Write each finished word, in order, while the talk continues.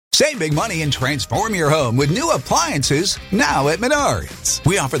Save big money and transform your home with new appliances now at Menards.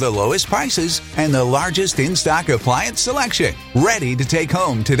 We offer the lowest prices and the largest in-stock appliance selection. Ready to take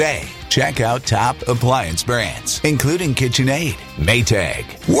home today. Check out top appliance brands, including KitchenAid, Maytag,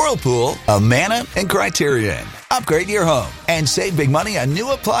 Whirlpool, Amana, and Criterion. Upgrade your home and save big money on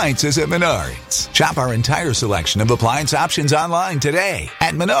new appliances at Menards. Shop our entire selection of appliance options online today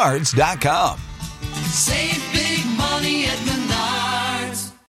at Menards.com. Save big money at Menards.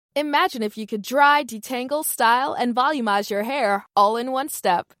 Imagine if you could dry, detangle, style, and volumize your hair all in one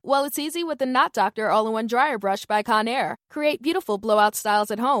step. Well, it's easy with the Knot Doctor All-in-One Dryer Brush by Conair. Create beautiful blowout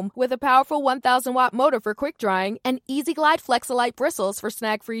styles at home with a powerful 1,000-watt motor for quick drying and Easy Glide Flexolite bristles for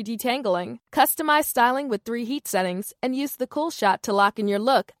snag-free detangling. Customize styling with 3 heat settings and use the Cool Shot to lock in your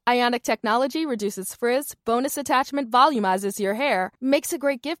look. Ionic technology reduces frizz, bonus attachment volumizes your hair, makes a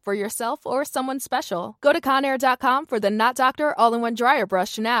great gift for yourself or someone special. Go to Conair.com for the Knot Doctor All-in-One Dryer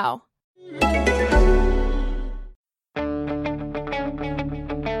Brush now.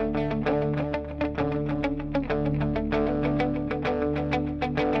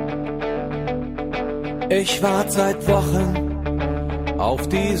 Ich warte seit Wochen auf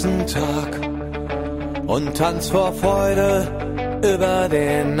diesen Tag und tanz vor Freude über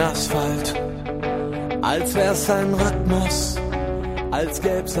den Asphalt. Als wär's ein Rhythmus, als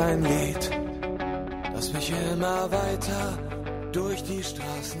gäb's ein Lied, das mich immer weiter durch die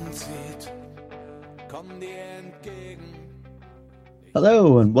Straßen zieht. Komm dir entgegen.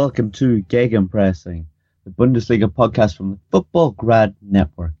 Hello and welcome to Gegenpressing, the Bundesliga podcast from the Football Grad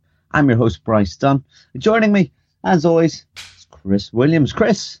Network. I'm your host, Bryce Dunn. Joining me, as always, is Chris Williams.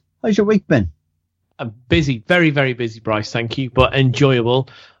 Chris, how's your week been? Busy, very, very busy, Bryce, thank you, but enjoyable.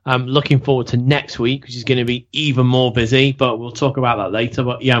 I'm looking forward to next week, which is going to be even more busy, but we'll talk about that later.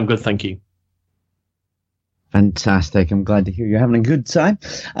 But yeah, I'm good, thank you. Fantastic. I'm glad to hear you're having a good time.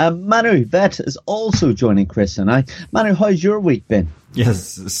 Manu Vet is also joining Chris and I. Manu, how's your week been?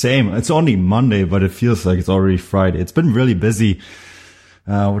 Yes, same. It's only Monday, but it feels like it's already Friday. It's been really busy.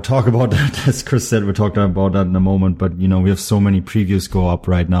 We'll talk about that, as Chris said, we'll talk about that in a moment, but you know, we have so many previews go up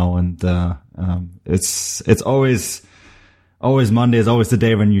right now, and it's always Monday is always the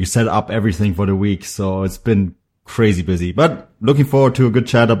day when you set up everything for the week, so it's been crazy busy, but looking forward to a good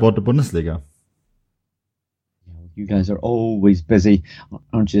chat about the Bundesliga. You guys are always busy,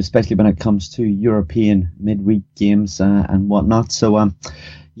 aren't you? Especially when it comes to European midweek games and whatnot. So,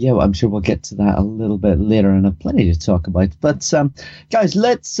 yeah, well, I'm sure we'll get to that a little bit later and have plenty to talk about. But, guys,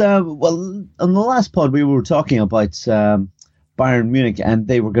 let's, well, on the last pod, we were talking about Bayern Munich, and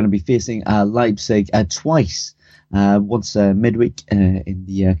they were going to be facing Leipzig twice. Once midweek in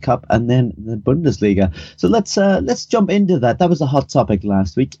the Cup and then the Bundesliga. So let's jump into that. That was a hot topic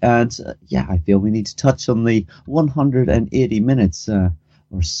last week, and yeah, I feel we need to touch on the 180 minutes or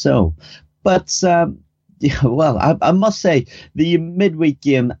so. But yeah, well, I must say the midweek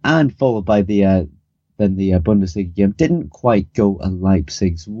game and followed by the Bundesliga game didn't quite go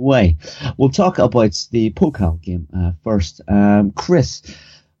Leipzig's way. We'll talk about the Pokal game first. Chris,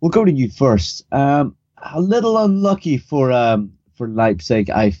 we'll go to you first. A little unlucky for Leipzig,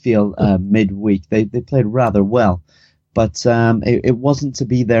 I feel, midweek. They played rather well, but it wasn't to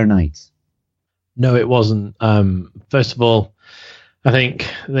be their night. No, it wasn't. First of all, I think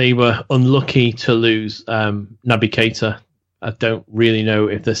they were unlucky to lose Naby Keita. I don't really know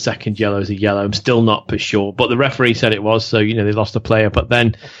if the second yellow is a yellow. I'm still not for sure, but the referee said it was, so you know they lost a player. But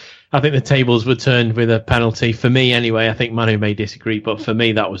then I think the tables were turned with a penalty. For me, anyway, I think Manu may disagree, but for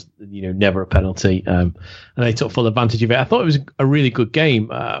me, that was never a penalty, and they took full advantage of it. I thought it was a really good game,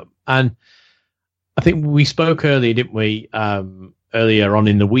 and I think we spoke earlier, didn't we? Earlier on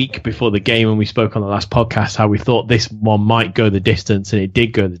in the week before the game, when we spoke on the last podcast, how we thought this one might go the distance, and it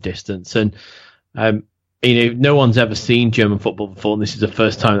did go the distance. And no one's ever seen German football before, and this is the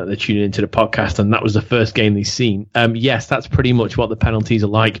first time that they're tuning into the podcast, and that was the first game they've seen. Yes, that's pretty much what the penalties are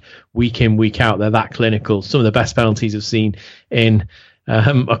like week in, week out. They're that clinical. Some of the best penalties I've seen in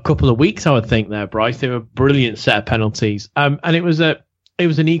a couple of weeks, I would think there, Bryce. They were a brilliant set of penalties. And it was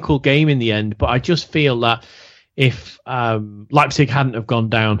an equal game in the end, but I just feel that if Leipzig hadn't have gone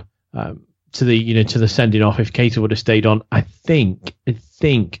down to the sending off, if Keita would have stayed on, I think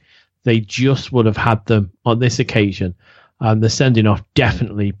they just would have had them on this occasion. The sending off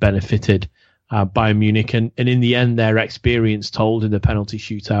definitely benefited Bayern Munich, and in the end, their experience told in the penalty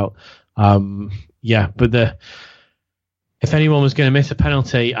shootout. But if anyone was going to miss a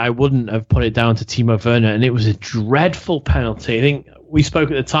penalty, I wouldn't have put it down to Timo Werner, and it was a dreadful penalty. I think we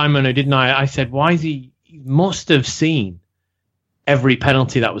spoke at the time, Manu, didn't I? I said, why is he must have seen every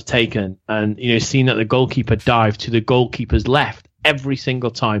penalty that was taken, and seen that the goalkeeper dived to the goalkeeper's left every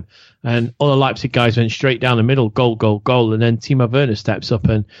single time. And all the Leipzig guys went straight down the middle, goal, goal, goal. And then Timo Werner steps up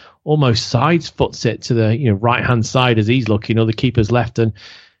and almost side foots it to the right-hand side as he's looking, or the keeper's left. And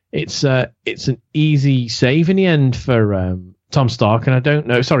it's an easy save in the end for Tom Stark. And I don't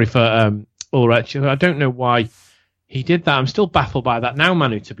know, for Ulreich. I don't know why he did that. I'm still baffled by that now,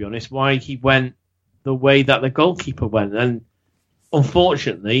 Manu, to be honest, why he went the way that the goalkeeper went. And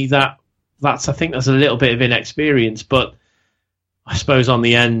unfortunately, I think that's a little bit of inexperience, but I suppose on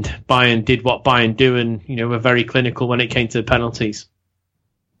the end, Bayern did what Bayern do, and were very clinical when it came to the penalties.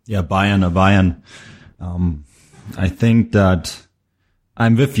 Yeah, Bayern are Bayern. I think that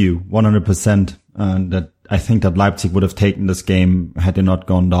I'm with you 100%, and that I think that Leipzig would have taken this game had they not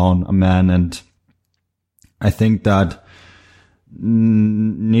gone down a man. And I think that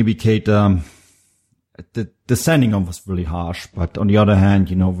Naby Keita, the sending off was really harsh. But on the other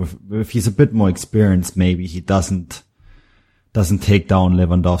hand, if he's a bit more experienced, maybe he doesn't take down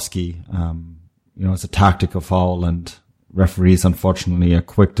Lewandowski. It's a tactical foul, and referees, unfortunately, are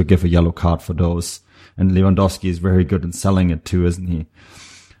quick to give a yellow card for those. And Lewandowski is very good in selling it too, isn't he?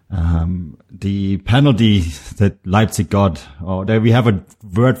 The penalty that Leipzig got, we have a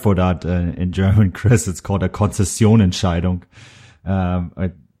word for that in German, Chris. It's called a Konzessionentscheidung.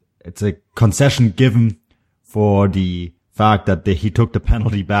 It's a concession given for the fact that he took the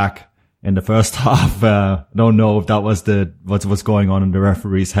penalty back in the first half. I don't know if that was what's going on in the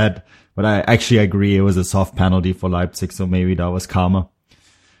referee's head, but I actually agree it was a soft penalty for Leipzig, so maybe that was karma.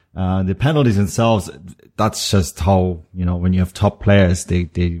 The penalties themselves, that's just how, when you have top players,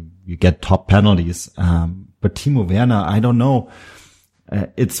 you get top penalties. But Timo Werner, I don't know.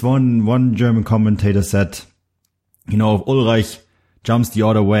 It's one German commentator said, if Ulreich jumps the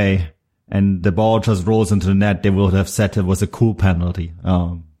other way and the ball just rolls into the net, they would have said it was a cool penalty.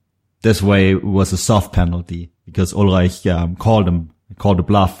 This way it was a soft penalty because Ulreich called a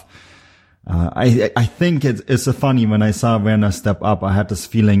bluff. I think it's a funny, when I saw Werner step up, I had this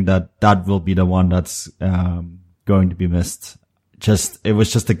feeling that will be the one that's going to be missed. It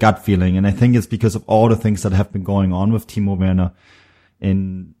was just a gut feeling, and I think it's because of all the things that have been going on with Timo Werner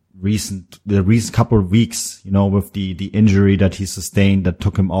in the recent couple of weeks, with the injury that he sustained that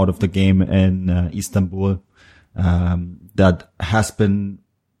took him out of the game in Istanbul, that has been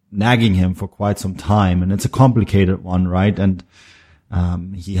nagging him for quite some time, and it's a complicated one, right? And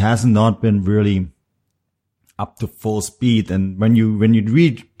he has not been really up to full speed. And when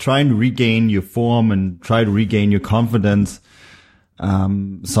you try to regain your form and try to regain your confidence,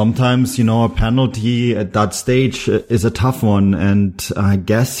 sometimes, a penalty at that stage is a tough one. And I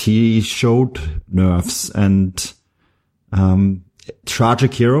guess he showed nerves and,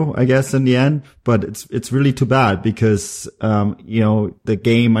 tragic hero, I guess, in the end. But it's really too bad because, the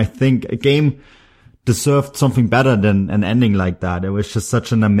game, I think a game deserved something better than an ending like that. It was just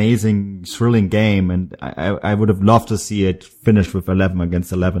such an amazing, thrilling game, and I would have loved to see it finish with 11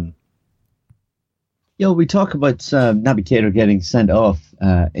 against 11. We talk about Naby Keita getting sent off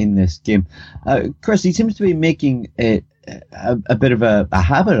in this game. Chris, he seems to be making it a bit of a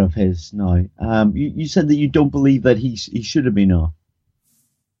habit of his now. You said that you don't believe that he should have been off.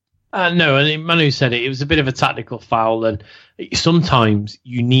 No, and Manu said it was a bit of a tactical foul, and sometimes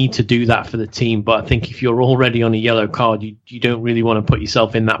you need to do that for the team. But I think if you're already on a yellow card, you don't really want to put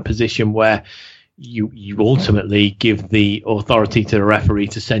yourself in that position where you ultimately give the authority to the referee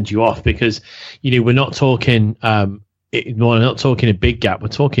to send you off, because we're not talking a big gap. We're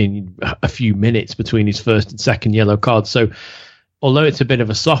talking a few minutes between his first and second yellow card. So although it's a bit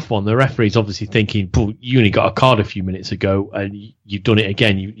of a soft one, the referee's obviously thinking, you only got a card a few minutes ago and you've done it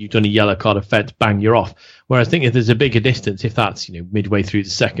again. You've done a yellow card offence, bang, you're off. Whereas I think if there's a bigger distance, if that's midway through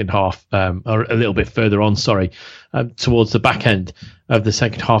the second half, or a little bit further on, towards the back end of the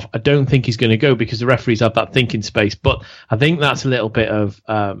second half, I don't think he's going to go because the referees have that thinking space. But I think that's a little bit of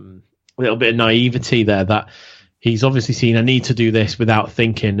naivety there, that he's obviously seen, I need to do this without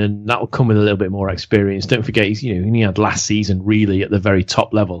thinking, and that will come with a little bit more experience. Don't forget, he's he had last season really at the very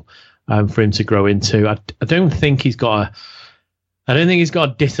top level for him to grow into. I don't think he's got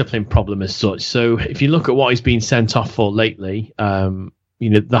a discipline problem as such. So if you look at what he's been sent off for lately,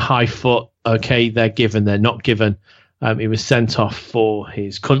 the high foot, okay, they're given, they're not given. He was sent off for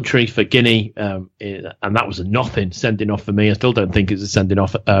his country, for Guinea, and that was a nothing sending off for me. I still don't think it was a sending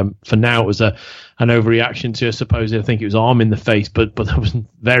off. For now, it was an overreaction to, I think it was arm in the face, but there was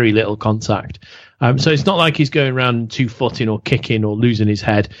very little contact. So it's not like he's going around 2-footing or kicking or losing his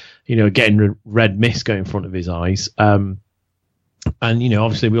head, getting red mist going in front of his eyes. And,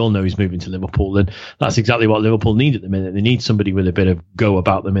 obviously we all know he's moving to Liverpool, and that's exactly what Liverpool need at the minute. They need somebody with a bit of go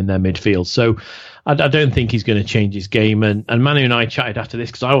about them in their midfield. So I don't think he's going to change his game. And Manu and I chatted after this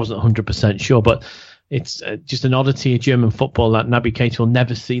because I wasn't 100% sure, but it's just an oddity of German football that Naby Keita will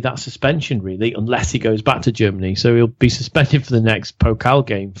never see that suspension, really, unless he goes back to Germany. So he'll be suspended for the next Pokal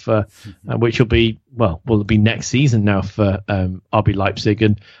game, which will be next season now for RB Leipzig.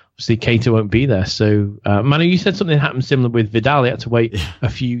 And obviously Keita won't be there. So, Manu, you said something happened similar with Vidal. He had to wait a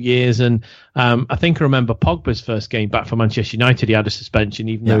few years. And I think I remember Pogba's first game back for Manchester United, he had a suspension,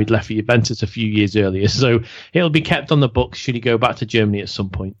 even though he'd left for Juventus a few years earlier. So he'll be kept on the books should he go back to Germany at some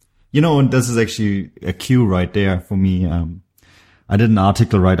point. And this is actually a cue right there for me. I did an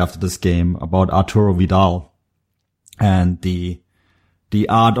article right after this game about Arturo Vidal and the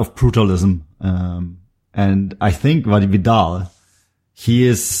art of brutalism. And I think Vidal,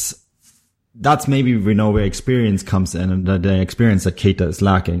 that's maybe we know where experience comes in, and the experience that Keita is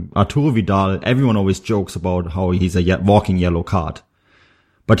lacking. Arturo Vidal, everyone always jokes about how he's a walking yellow card.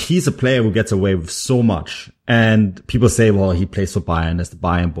 But he's a player who gets away with so much. And people say, well, he plays for Bayern, there's the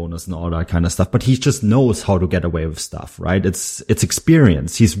Bayern bonus and all that kind of stuff. But he just knows how to get away with stuff, right? It's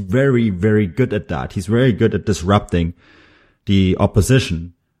experience. He's very, very good at that. He's very good at disrupting the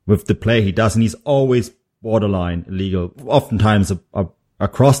opposition with the play he does. And he's always borderline illegal, oftentimes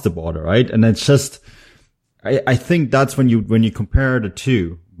across the border, right? And it's just, I think that's when you compare the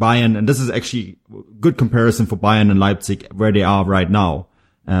two, Bayern, and this is actually a good comparison for Bayern and Leipzig, where they are right now.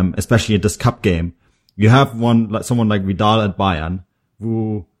 Especially at this cup game, you have someone like Vidal at Bayern,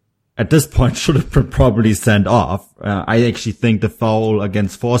 who at this point should have been probably sent off. I actually think the foul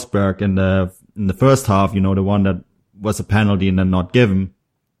against Forsberg in the first half, the one that was a penalty and then not given,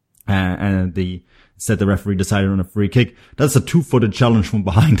 and instead the referee decided on a free kick. That's a 2-footed challenge from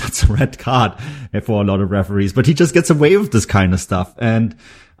behind. That's a red card for a lot of referees, but he just gets away with this kind of stuff. And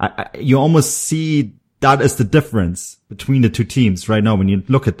you almost see that is the difference between the two teams right now when you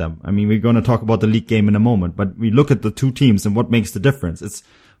look at them. I mean, we're going to talk about the league game in a moment, but we look at the two teams and what makes the difference. It's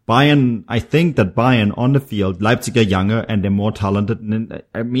Bayern. I think that Bayern on the field, Leipzig are younger and they're more talented and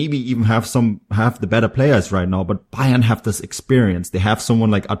maybe even have the better players right now, but Bayern have this experience. They have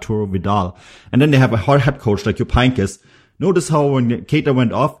someone like Arturo Vidal, and then they have a head coach like Jupp Heynckes. Notice how when Keita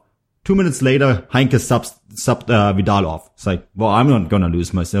went off, 2 minutes later, Heynckes subbed Vidal off. It's like, well, I'm not going to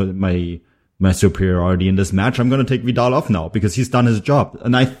lose my superiority in this match. I'm going to take Vidal off now because he's done his job.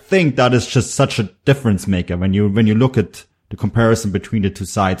 And I think that is just such a difference maker when you look at the comparison between the two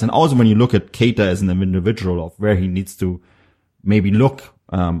sides. And also when you look at Keita as an individual of where he needs to maybe look,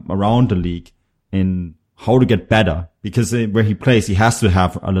 around the league in how to get better, because where he plays, he has to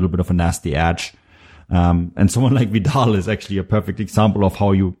have a little bit of a nasty edge. And someone like Vidal is actually a perfect example of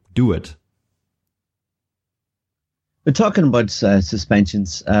how you do it. We're talking about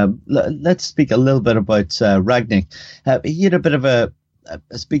suspensions. Let's speak a little bit about Rangnick. He had a bit of a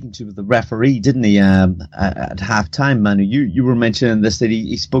speaking to the referee, didn't he? At halftime, Manu, you were mentioning this, that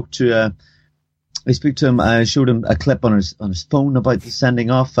he spoke to him, showed him a clip on his phone about the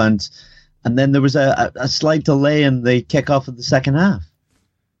sending off, and then there was a slight delay in the kickoff of the second half.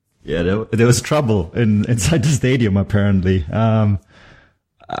 Yeah, there was trouble inside the stadium apparently.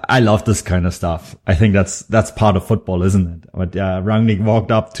 I love this kind of stuff. I think that's part of football, isn't it? But Rangnick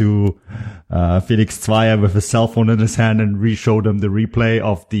walked up to Felix Zweier with his cell phone in his hand and re-showed him the replay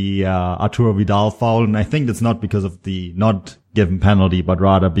of the Arturo Vidal foul. And I think it's not because of the not given penalty, but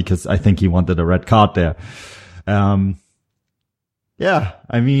rather because I think he wanted a red card there. Yeah,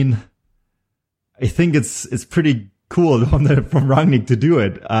 I mean, I think it's pretty cool from Rangnick to do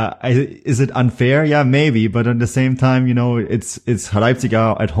it. Is it unfair? Yeah, maybe. But at the same time, it's Leipzig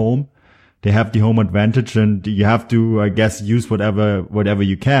are at home. They have the home advantage and you have to, I guess, use whatever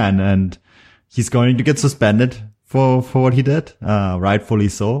you can. And he's going to get suspended for what he did, rightfully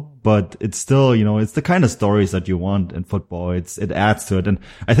so. But it's still, it's the kind of stories that you want in football. It adds to it. And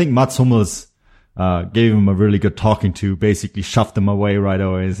I think Mats Hummels, gave him a really good talking to, basically shoved him away right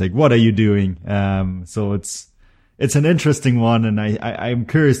away. It's like, what are you doing? So it's an interesting one, and I'm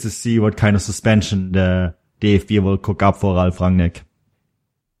curious to see what kind of suspension the DFB will cook up for Ralf Rangnick.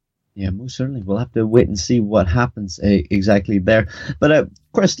 Yeah, most certainly. We'll have to wait and see what happens exactly there. But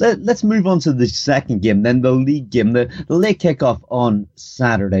Chris, let's move on to the second game, then the league game, the late kickoff on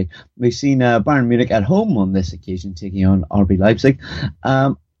Saturday. We've seen Bayern Munich at home on this occasion taking on RB Leipzig.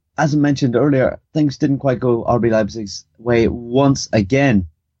 As I mentioned earlier, things didn't quite go RB Leipzig's way once again.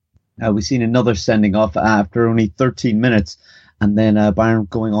 We've seen another sending off after only 13 minutes, and then Bayern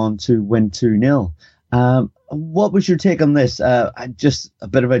going on to win 2-0. What was your take on this? Just a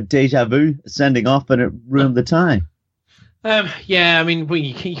bit of a deja vu sending off, and it ruined the tie. Yeah, I mean,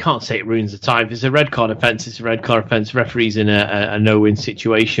 you can't say it ruins the tie. If it's a red card offence, it's a red card offence. Referee's in a no-win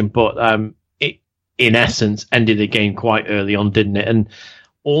situation, but it, in essence, ended the game quite early on, didn't it? And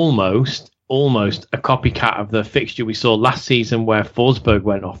almost a copycat of the fixture we saw last season where Forsberg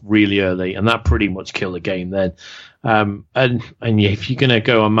went off really early, and that pretty much killed the game then. And yeah, if you're going to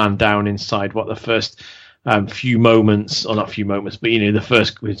go a man down inside the first few moments, or not few moments, but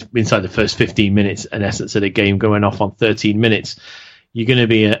inside the first 15 minutes, in essence, of the game going off on 13 minutes, you're going to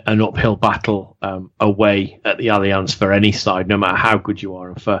be an uphill battle away at the Allianz for any side, no matter how good you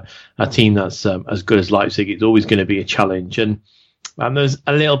are. And for a team that's as good as Leipzig, it's always going to be a challenge. And there's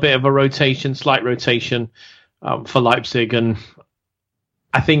a little bit of a slight rotation for Leipzig, and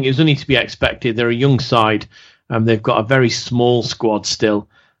I think it was only to be expected. They're a young side. They've got a very small squad still.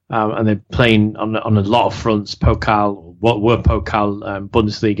 And they're playing on a lot of fronts, Pokal,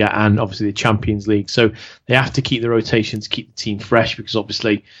 Bundesliga, and obviously the Champions League. So they have to keep the rotations, keep the team fresh, because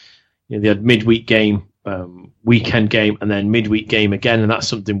obviously they had midweek game, weekend game, and then midweek game again. And that's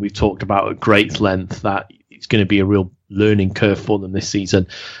something we've talked about at great length, that it's going to be a real learning curve for them this season.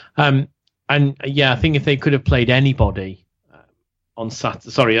 And yeah, I think if they could have played anybody on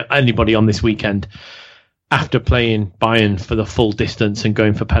this weekend, after playing Bayern for the full distance and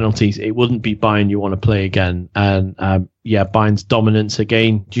going for penalties, it wouldn't be Bayern you want to play again. And Bayern's dominance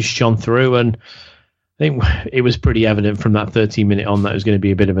again just shone through, and I think it was pretty evident from that 13-minute on that it was going to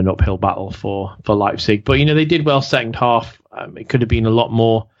be a bit of an uphill battle for Leipzig. But they did well second half. It could have been a lot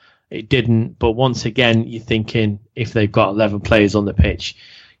more. It didn't. But once again, you're thinking, if they've got 11 players on the pitch,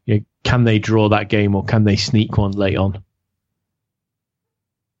 can they draw that game, or can they sneak one late on?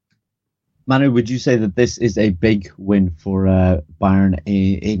 Manu, would you say that this is a big win for Bayern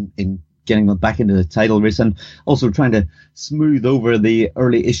in getting them back into the title race, and also trying to smooth over the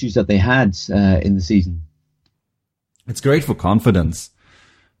early issues that they had in the season? It's great for confidence,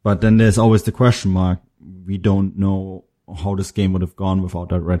 but then there's always the question mark. We don't know how this game would have gone without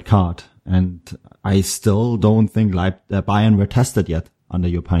that red card, and I still don't think Bayern were tested yet under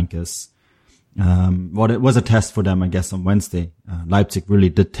Jupp Heynckes. It was a test for them, I guess, on Wednesday. Leipzig really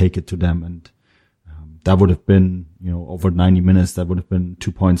did take it to them, and that would have been, over 90 minutes, that would have been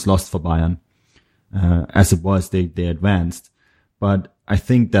 2 points lost for Bayern. As it was, they advanced. But I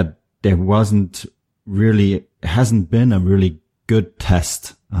think that there hasn't been a really good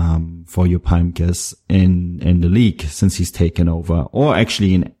test for Jupp Heynckes in the league since he's taken over, or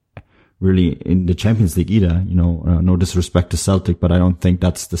actually in the Champions League either. No disrespect to Celtic, but I don't think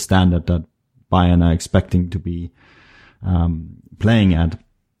that's the standard that Bayern are expecting to be playing at.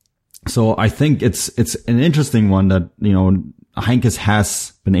 So I think it's an interesting one that, Heynckes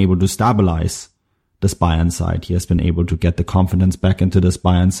has been able to stabilize this Bayern side. He has been able to get the confidence back into this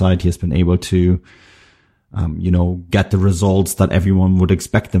Bayern side. He has been able to, get the results that everyone would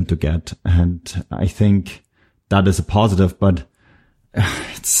expect them to get. And I think that is a positive, but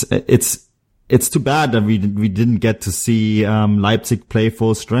it's too bad that we didn't get to see Leipzig play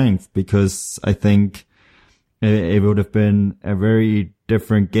full strength, because I think it would have been a very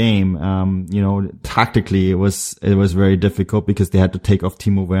different game. Tactically it was very difficult because they had to take off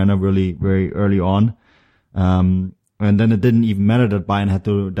Timo Werner really very early on. And then it didn't even matter that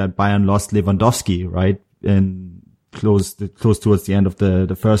Bayern lost Lewandowski, right? And close towards the end of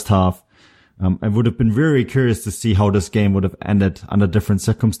the first half. I would have been very curious to see how this game would have ended under different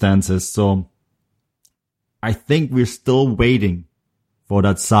circumstances. So I think we're still waiting for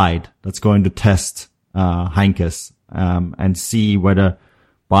that side that's going to test Heynckes and see whether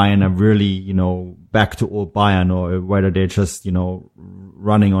Bayern are really, back to old Bayern, or whether they're just,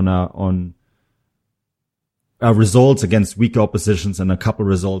 running on results against weaker oppositions, and a couple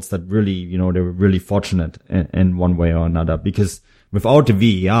results that really, they were really fortunate in one way or another. Because without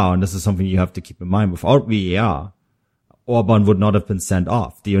the VAR, and this is something you have to keep in mind, without VAR, Orban would not have been sent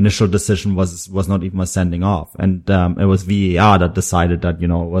off. The initial decision was not even a sending off. And, it was VAR that decided that, it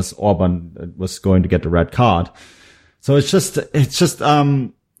was Orban was going to get the red card. So it's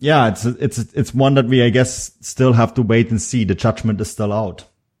one that we, I guess, still have to wait and see. The judgment is still out.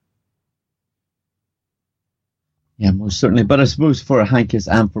 Yeah, most certainly. But I suppose for Heynckes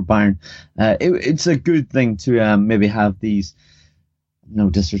and for Bayern, it's a good thing to maybe have these, no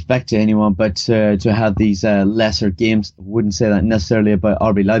disrespect to anyone, but to have these lesser games. I wouldn't say that necessarily about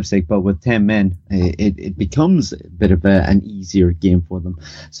RB Leipzig, but with 10 men, it becomes a bit of an easier game for them,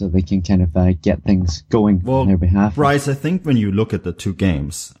 so they can kind of get things going on their behalf. Bryce, I think when you look at the two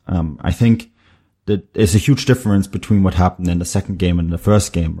games, I think that there's a huge difference between what happened in the second game and the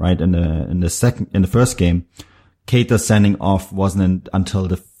first game, right? In the first game, Keita's sending off wasn't until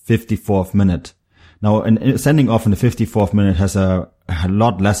the 54th minute. Now, and sending off in the 54th minute has a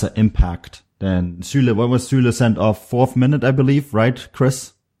lot lesser impact than Süle. What was Süle sent off? 4th minute, I believe, right,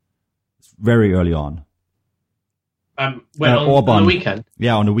 Chris? Very early on. On the weekend?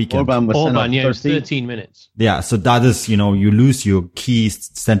 Yeah, on the weekend. Orban, yeah, it was 13 minutes. Yeah, so that is, you lose your key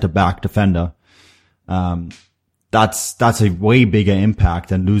center-back defender. That's a way bigger impact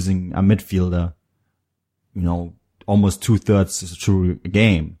than losing a midfielder, almost 2/3 through a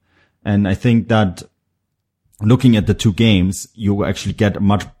game. And I think that looking at the two games, you actually get a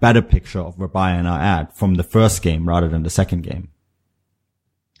much better picture of where Bayern are at from the first game rather than the second game.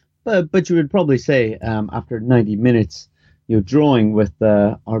 But you would probably say after 90 minutes, drawing with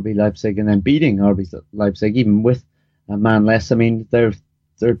RB Leipzig and then beating RB Leipzig, even with a man less. I mean, they're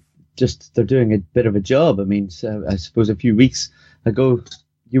doing a bit of a job. I mean, I suppose a few weeks ago,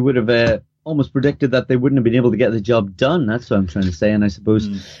 you would have almost predicted that they wouldn't have been able to get the job done. That's what I'm trying to say. And I suppose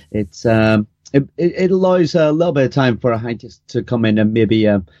it's it allows a little bit of time for Heynckes to come in and maybe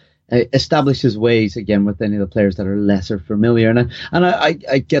establish his ways again with any of the players that are lesser familiar. And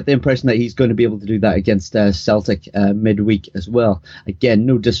I get the impression that he's going to be able to do that against Celtic midweek as well. Again,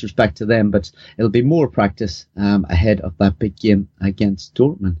 no disrespect to them, but it'll be more practice ahead of that big game against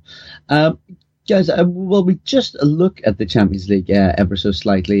Dortmund. Guys, will we just look at the Champions League ever so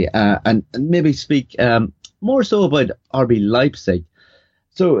slightly and maybe speak more so about RB Leipzig.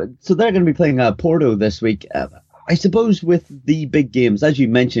 So they're going to be playing Porto this week. I suppose with the big games, as you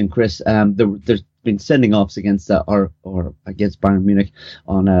mentioned, Chris, there's been sending offs against or against Bayern Munich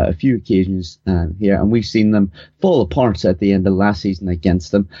on a few occasions here, and we've seen them fall apart at the end of last season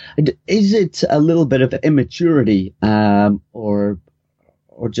against them. Is it a little bit of immaturity, or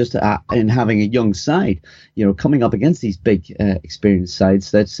just in having a young side, coming up against these big experienced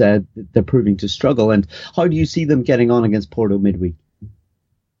sides that they're proving to struggle? And how do you see them getting on against Porto midweek?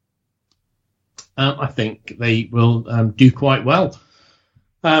 I think they will do quite well.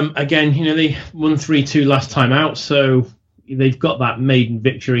 Again, they won 3-2 last time out, so they've got that maiden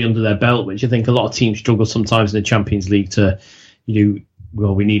victory under their belt, which I think a lot of teams struggle sometimes in the Champions League to,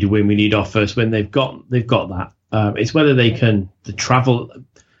 we need a win, we need our first win. They've got that. It's whether they can travel.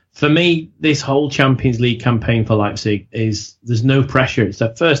 For me, this whole Champions League campaign for Leipzig there's no pressure. It's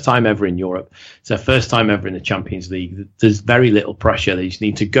their first time ever in Europe. It's their first time ever in the Champions League. There's very little pressure. They just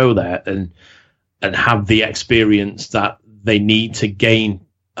need to go there and have the experience that they need to gain,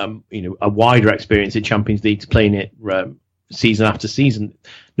 a wider experience in Champions League to play in it season after season.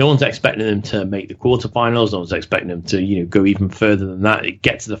 No one's expecting them to make the quarterfinals. No one's expecting them to, go even further than that,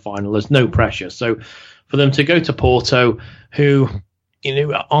 get to the final. There's no pressure. So for them to go to Porto, who,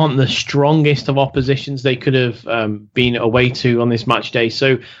 aren't the strongest of oppositions they could have been away to on this match day.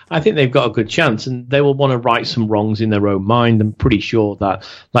 So I think they've got a good chance, and they will want to right some wrongs in their own mind. I'm pretty sure that,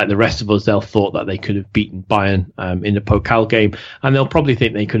 like the rest of us, they'll thought that they could have beaten Bayern in the Pokal game, and they'll probably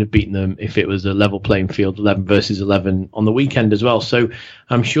think they could have beaten them if it was a level playing field, 11 versus 11 on the weekend as well. So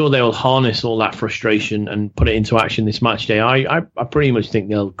I'm sure they will harness all that frustration and put it into action this match day. I pretty much think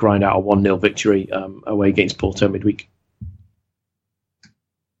they'll grind out a 1-0 victory away against Porto midweek.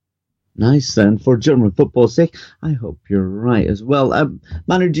 Nice, and for German football's sake, I hope you're right as well.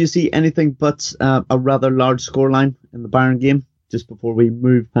 Manu, do you see anything but a rather large scoreline in the Bayern game just before we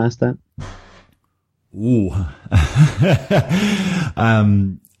move past that? Ooh.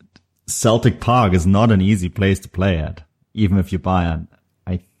 Celtic Park is not an easy place to play at, even if you're Bayern.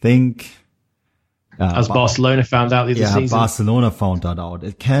 I think... As Barcelona found out the other season. Yeah, Barcelona found that out.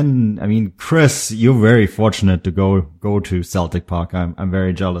 Chris, you're very fortunate to go to Celtic Park. I'm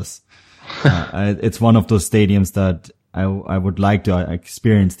very jealous. It's one of those stadiums that I would like to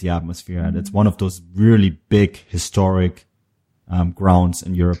experience the atmosphere at. It's one of those really big historic grounds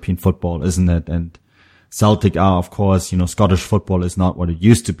in European football, isn't it? And Celtic are, of course, Scottish football is not what it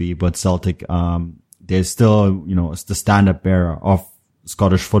used to be, but Celtic, they're still, it's the standard bearer of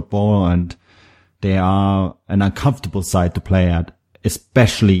Scottish football, and they are an uncomfortable side to play at,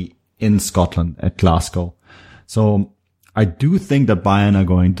 especially in Scotland at Glasgow. So I do think that Bayern are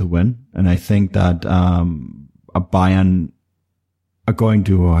going to win, and I think that Bayern are going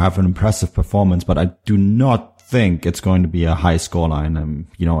to have an impressive performance, but I do not think it's going to be a high scoreline.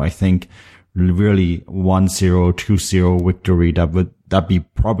 I think really 1-0, 2-0 victory, they'd be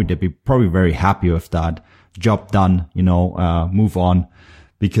probably very happy with that. Job done, move on,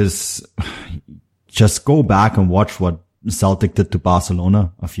 because just go back and watch what Celtic did to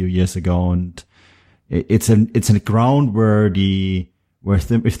Barcelona a few years ago, and it's a ground where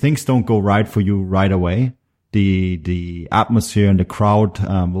if things don't go right for you right away, the atmosphere and the crowd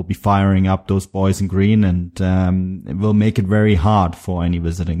will be firing up those boys in green, and it will make it very hard for any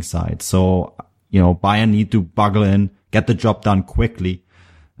visiting side. So Bayern need to buckle in, get the job done quickly,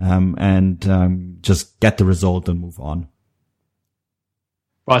 and just get the result and move on.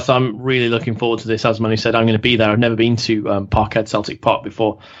 Right, so I'm really looking forward to this. As Manu said, I'm going to be there. I've never been to Parkhead Celtic Park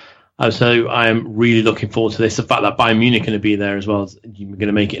before. So I am really looking forward to this. The fact that Bayern Munich are going to be there as well, you're going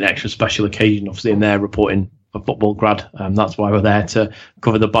to make it an extra special occasion, obviously, in their reporting for Football Grad. That's why we're there, to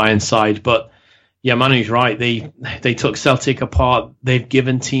cover the Bayern side. But yeah, Manu's right. They took Celtic apart. They've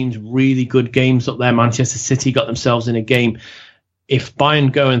given teams really good games up there. Manchester City got themselves in a game. If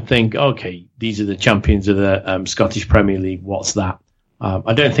Bayern go and think, okay, these are the champions of the Scottish Premier League, what's that?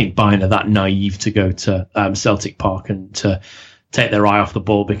 I don't think Bayern are that naive to go to Celtic Park and to take their eye off the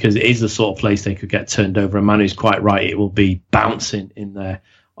ball, because it is the sort of place they could get turned over. And Manu's quite right. It will be bouncing in there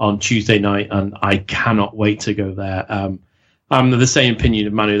on Tuesday night, and I cannot wait to go there. I'm of the same opinion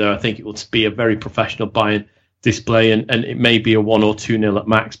of Manu, though. I think it will be a very professional Bayern display, and it may be a 1 or 2-0 at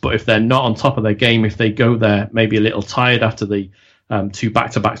max. But if they're not on top of their game, if they go there maybe a little tired after the 2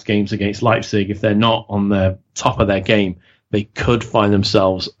 back-to-back games against Leipzig, if they're not on the top of their game, they could find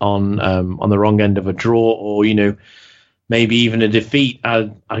themselves on the wrong end of a draw, or maybe even a defeat.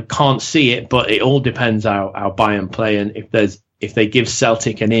 I can't see it, but it all depends how Bayern play, and if they give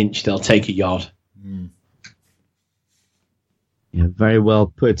Celtic an inch, they'll take a yard. Yeah, very well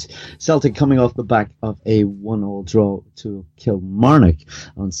put. Celtic coming off the back of a 1-1 draw to Kilmarnock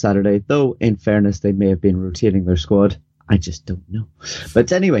on Saturday, though in fairness they may have been rotating their squad. I just don't know.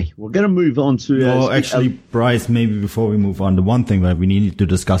 But anyway, we're going to move on to... actually, Bryce, maybe before we move on, the one thing that we need to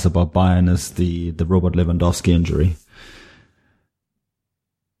discuss about Bayern is the Robert Lewandowski injury.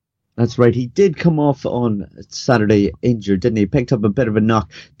 That's right. He did come off on Saturday injured, didn't he? Picked up a bit of a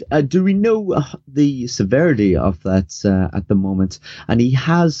knock. Do we know the severity of that at the moment? And he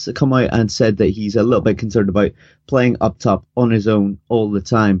has come out and said that he's a little bit concerned about playing up top on his own all the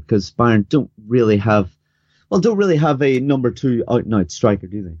time, because Bayern don't really have a number 2 out-and-out striker,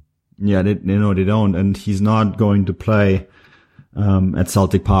 do they? Yeah, they don't. And he's not going to play at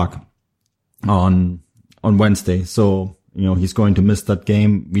Celtic Park on Wednesday. So... he's going to miss that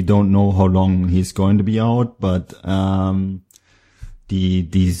game. We don't know how long he's going to be out, but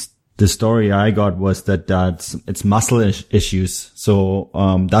the story I got was that it's muscle issues. So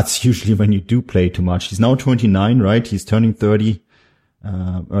that's usually when you do play too much. He's now 29, right? He's turning 30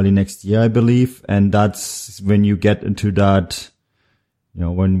 early next year, I believe, and that's when you get into that.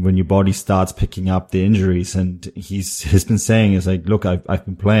 When your body starts picking up the injuries, and he's been saying, is like, look, I've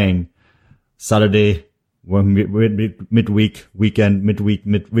been playing Saturday. Midweek, weekend,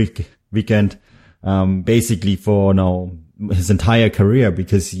 basically for now his entire career,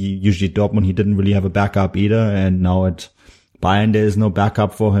 because usually at Dortmund he didn't really have a backup either, and now at Bayern there is no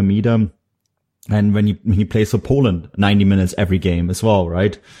backup for him either. And when he plays for Poland 90 minutes every game as well,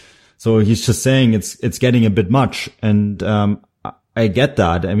 right? So he's just saying it's getting a bit much, and I get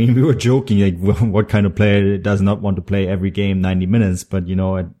that. I mean, we were joking, like, what kind of player does not want to play every game 90 minutes, but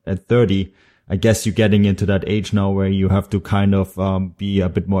at 30, I guess you're getting into that age now where you have to kind of be a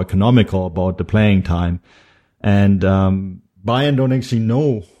bit more economical about the playing time. And Bayern don't actually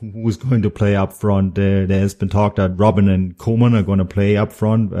know who's going to play up front. There has been talk that Robben and Koeman are going to play up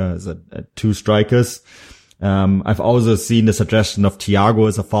front as 2 strikers. I've also seen the suggestion of Thiago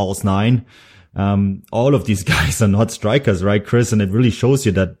as a false 9. All of these guys are not strikers, right, Chris? And it really shows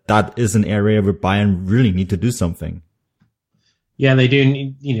you that is an area where Bayern really need to do something. Yeah, they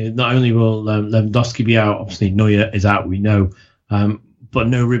do. Not only will Lewandowski be out, obviously Neuer is out, we know, but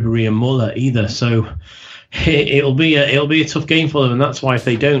no Ribéry and Müller either. So it'll be a tough game for them, and that's why if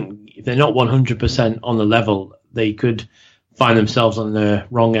they're not 100% on the level, they could find themselves on the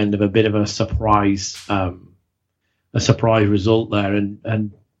wrong end of a bit of a surprise result there.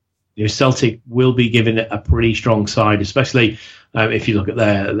 And Celtic will be given it a pretty strong side, especially if you look at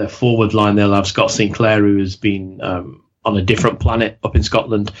their forward line. They'll have Scott Sinclair, who has been on a different planet up in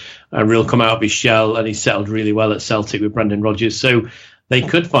Scotland, real come out of his shell, and he's settled really well at Celtic with Brendan Rodgers. So they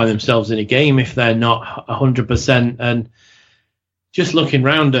could find themselves in a game if they're not 100%. And just looking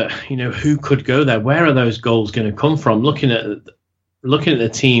round at, who could go there, where are those goals going to come from? Looking at the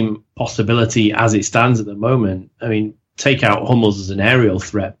team possibility as it stands at the moment, I mean, take out Hummels as an aerial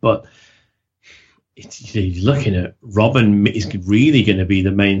threat, but you're looking at Robben is really going to be the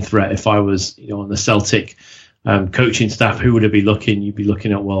main threat. If I was, on the Celtic coaching staff, who would I be looking? You'd be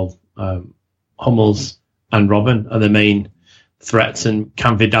looking at, Hummels and Robben are the main threats, and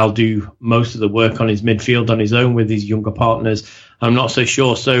can Vidal do most of the work on his midfield on his own with his younger partners? I'm not so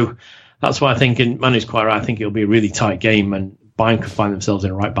sure. So that's why I think, and Manu's quite right, I think it'll be a really tight game, and Bayern could find themselves in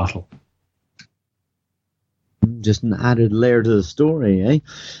a right battle. Just an added layer to the story, eh?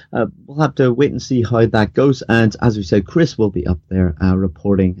 We'll have to wait and see how that goes. And as we said, Chris will be up there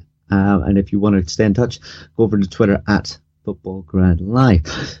reporting. And if you want to stay in touch, go over to Twitter at FootballGrad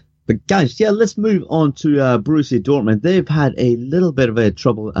But guys, yeah, let's move on to Borussia Dortmund. They've had a little bit of a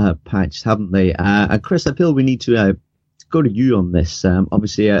trouble patch, haven't they? And Chris, I feel we need to go to you on this.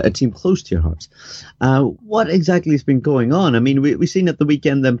 Obviously, a team close to your heart. What exactly has been going on? I mean, we've seen at the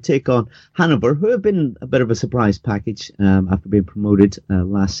weekend them take on Hanover, who have been a bit of a surprise package after being promoted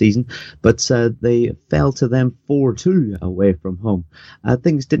last season, but they fell to them 4-2 away from home.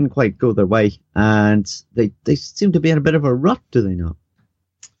 Things didn't quite go their way, and they seem to be in a bit of a rut, do they not?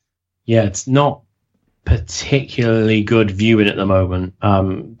 Yeah, it's not particularly good viewing at the moment,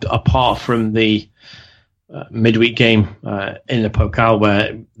 apart from the midweek game in the Pokal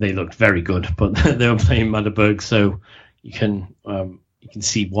where they looked very good, but they were playing Magdeburg, so you can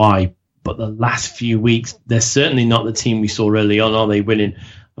see why. But the last few weeks, they're certainly not the team we saw early on. Are they winning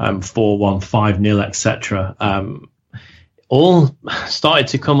 4-1, 5-0, etc.? All started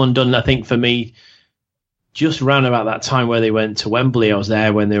to come undone, I think, for me, just around about that time where they went to Wembley. I was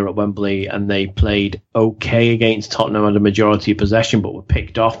there when they were at Wembley, and they played okay against Tottenham under majority of possession, but were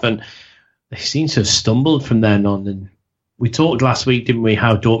picked off, and they seem to have stumbled from then on. And we talked last week, didn't we,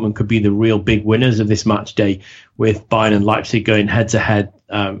 how Dortmund could be the real big winners of this match day, with Bayern and Leipzig going head-to-head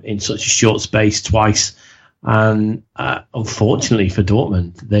in such a short space twice. And unfortunately for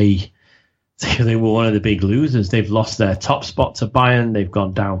Dortmund, they were one of the big losers. They've lost their top spot to Bayern. They've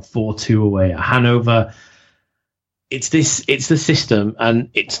gone down 4-2 away at Hanover. It's the system, and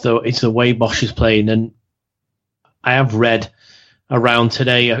it's the way Bosch is playing. And I have read around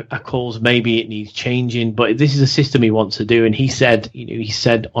today a calls maybe it needs changing, but this is a system he wants to do. And he said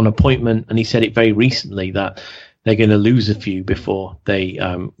on appointment, and he said it very recently, that they're going to lose a few before they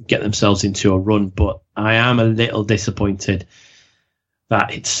get themselves into a run. But I am a little disappointed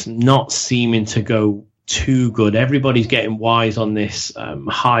that it's not seeming to go too good. Everybody's getting wise on this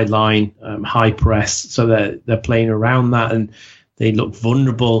high line, high press, so they're playing around that, and they look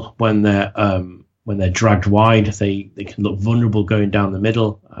vulnerable when they're dragged wide. They can look vulnerable going down the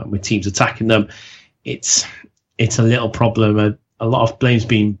middle with teams attacking them. It's a little problem. A lot of blame's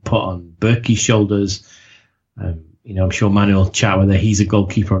being put on Berkey's shoulders. I'm sure Manu will chat whether he's a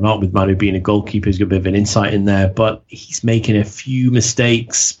goalkeeper or not. With Manu being a goalkeeper, he's got a bit of an insight in there, but he's making a few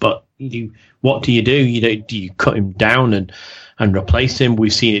mistakes. But what do? Do you cut him down and replace him?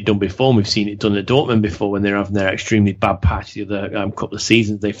 We've seen it done before. We've seen it done at Dortmund before when they're having their extremely bad patch the other couple of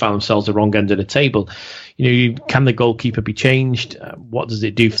seasons. They found themselves the wrong end of the table. Can the goalkeeper be changed? What does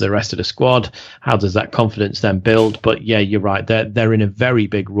it do for the rest of the squad? How does that confidence then build? But yeah, you're right. They're in a very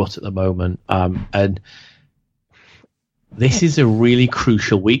big rut at the moment, and this is a really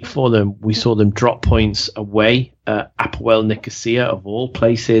crucial week for them. We saw them drop points away at Apoel Nicosia, of all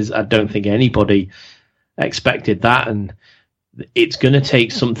places. I don't think anybody expected that, and it's going to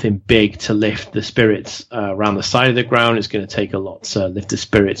take something big to lift the spirits around the side of the ground. It's going to take a lot to lift the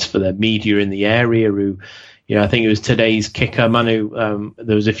spirits for the media in the area who, I think it was today's kicker, Manu.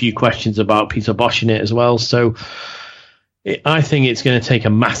 There was a few questions about Peter Bosch in it as well. So I think it's going to take a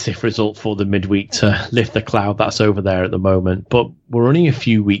massive result for the midweek to lift the cloud that's over there at the moment. But we're only a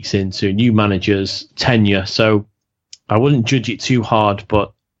few weeks into new manager's tenure, so I wouldn't judge it too hard.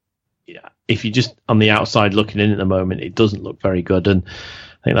 But if you're just on the outside looking in at the moment, it doesn't look very good. And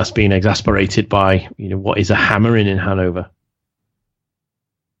I think that's being exasperated by what is a hammering in Hanover.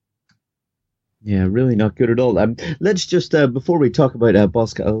 Yeah, really not good at all. Let's just before we talk about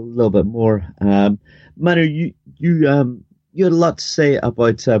Bosch a little bit more, Manu, you had a lot to say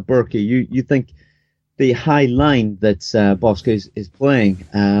about Berkey. You think the high line that Bosch is playing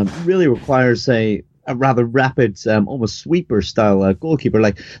really requires a rather rapid, almost sweeper style goalkeeper,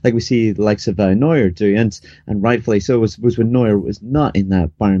 like we see the likes of Neuer do, and rightfully so. Was when Neuer was not in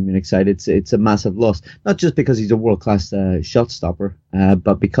that Bayern Munich side. It's a massive loss, not just because he's a world class shot stopper,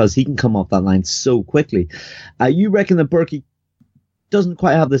 but because he can come off that line so quickly. You reckon that Berkey doesn't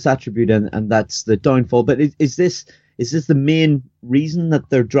quite have this attribute, and that's the downfall. But is this the main reason that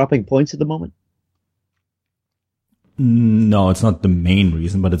they're dropping points at the moment? No, it's not the main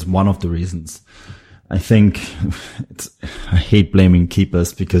reason, but it's one of the reasons. I think I hate blaming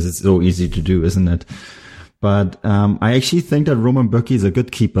keepers because it's so easy to do, isn't it? But I actually think that Roman Bürki is a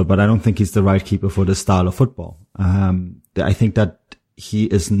good keeper, but I don't think he's the right keeper for this style of football. I think that he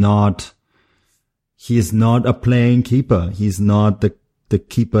is not a playing keeper. He's not the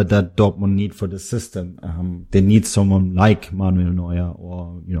keeper that Dortmund need for the system. They need someone like Manuel Neuer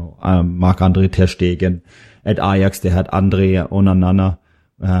or, Marc-André ter Stegen. At Ajax, they had Andre Onana,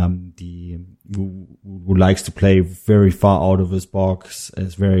 the who likes to play very far out of his box,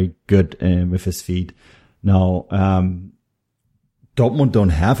 is very good with his feet. Now, Dortmund don't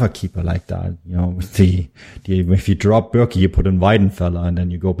have a keeper like that. You know, if you drop Bürki, you put in Weidenfeller, and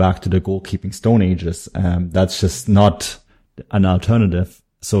then you go back to the goalkeeping Stone Ages. That's just not an alternative.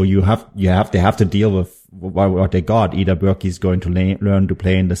 So they have to deal with what they got. Either Bürki is going to learn to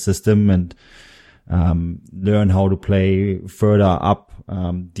play in the system and learn how to play further up,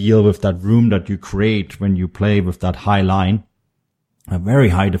 deal with that room that you create when you play with that high line, a very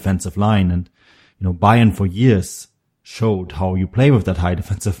high defensive line. And, you know, Bayern for years showed how you play with that high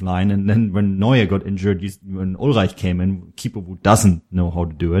defensive line. And then when Neuer got injured, when Ulreich came in, keeper who doesn't know how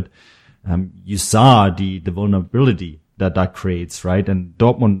to do it, you saw the vulnerability that creates, right? And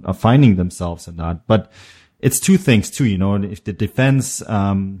Dortmund are finding themselves in that. But it's two things too, you know, if the defense,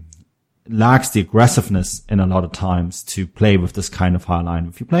 lacks the aggressiveness in a lot of times to play with this kind of high line.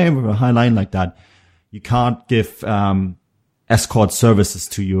 If you play with a high line like that, you can't give, escort services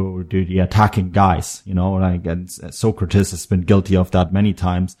to the attacking guys, you know, like, and Socrates has been guilty of that many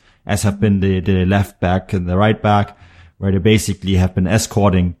times, as have been the left back and the right back, where they basically have been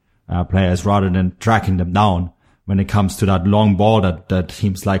escorting, players rather than tracking them down when it comes to that long ball that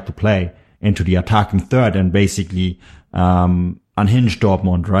teams like to play into the attacking third and basically, unhinge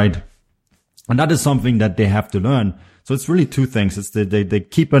Dortmund, right? And that is something that they have to learn. So it's really two things. It's the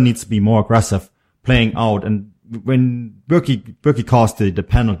keeper needs to be more aggressive playing out. And when Bürki caused the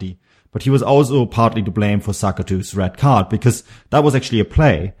penalty, but he was also partly to blame for Sakatu's red card, because that was actually a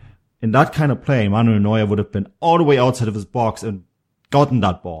play. In that kind of play, Manuel Neuer would have been all the way outside of his box and gotten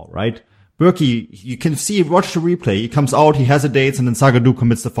that ball, right? Bürki, you can see, watch the replay. He comes out, he hesitates, and then Sagadu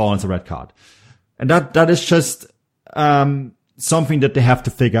commits the foul and it's a red card. And that is just, something that they have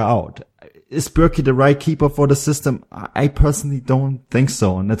to figure out. Is Bürki the right keeper for the system? I personally don't think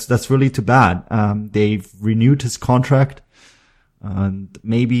so. And that's really too bad. They've renewed his contract, and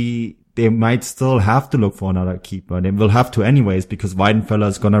maybe they might still have to look for another keeper. They will have to anyways, because Weidenfeller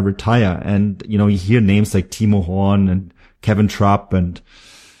is going to retire. And, you know, you hear names like Timo Horn and Kevin Trapp, and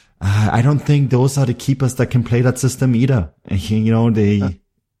I don't think those are the keepers that can play that system either. You know,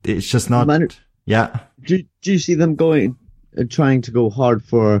 it's just not, yeah. Do you see them trying to go hard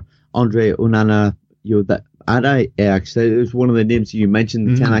for Andre Onana, you know, that at Ajax? It was one of the names you mentioned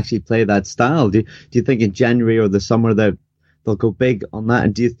that can actually play that style. Do you think in January or the summer that they'll go big on that?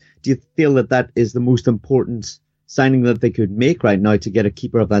 And do you feel that is the most important signing that they could make right now to get a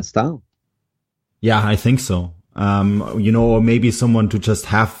keeper of that style? Yeah, I think so. You know, or maybe someone to just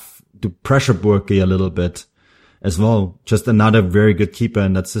have to pressure Bürki a little bit as well. Just another very good keeper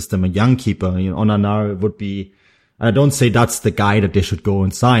in that system, a young keeper. You know, Onana would be, I don't say that's the guy that they should go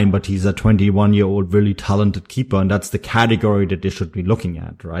and sign, but he's a 21-year-old really talented keeper, and that's the category that they should be looking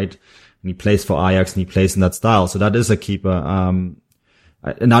at, right? And he plays for Ajax and he plays in that style. So that is a keeper.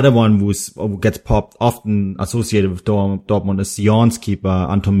 Another one who gets popped, often associated with Dortmund, is Sion's keeper,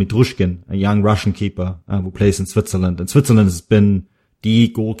 Anton Mitrushkin, a young Russian keeper, who plays in Switzerland. And Switzerland has been the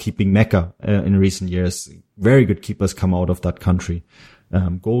goalkeeping mecca, in recent years. Very good keepers come out of that country.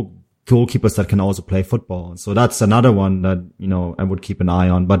 Goalkeepers that can also play football. So that's another one that, you know, I would keep an eye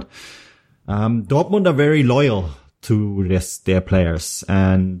on. But, Dortmund are very loyal to their players,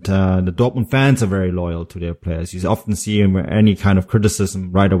 and the Dortmund fans are very loyal to their players. You often see any kind of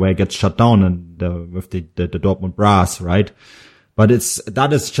criticism right away gets shut down and with the Dortmund brass, right? But that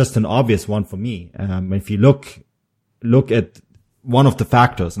is just an obvious one for me. If you look at one of the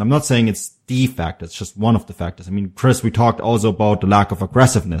factors, and I'm not saying it's the factor, it's just one of the factors. I mean, Chris, we talked also about the lack of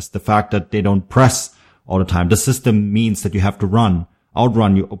aggressiveness, the fact that they don't press all the time. The system means that you have to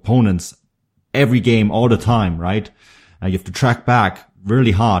outrun your opponents every game all the time, right? You have to track back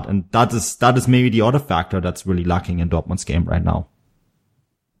really hard. And that is maybe the other factor that's really lacking in Dortmund's game right now.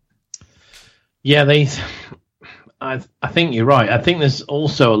 Yeah, I think you're right. I think there's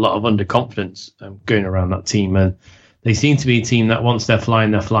also a lot of underconfidence going around that team, and they seem to be a team that once they're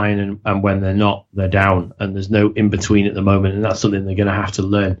flying, and when they're not, they're down, and there's no in between at the moment, and that's something they're going to have to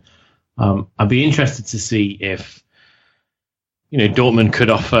learn. I'd be interested to see if, you know, Dortmund could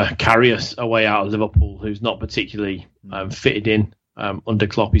offer Karius a way out of Liverpool, who's not particularly fitted in. Under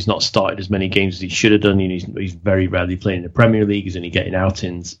Klopp, he's not started as many games as he should have done. He's very rarely playing in the Premier League. He's only getting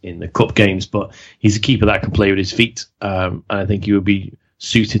outings in the cup games, but he's a keeper that can play with his feet. And I think he would be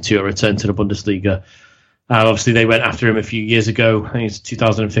suited to a return to the Bundesliga. Obviously, they went after him a few years ago. I think it's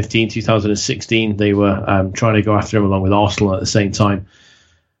 2015, 2016. They were trying to go after him along with Arsenal at the same time.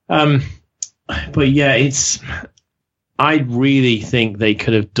 But yeah, I really think they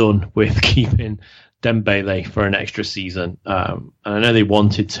could have done with keeping Dembele for an extra season. And I know they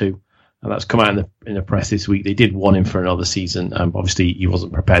wanted to. and that's come out in the press this week. They did want him for another season. Obviously, he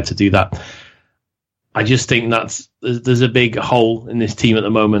wasn't prepared to do that. I just think there's a big hole in this team at the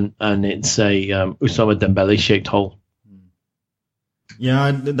moment, and it's a Ousmane Dembele-shaped hole.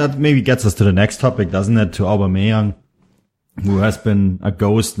 Yeah, that maybe gets us to the next topic, doesn't it? To Aubameyang, who has been a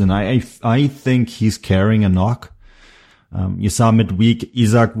ghost, and I think he's carrying a knock. You saw midweek,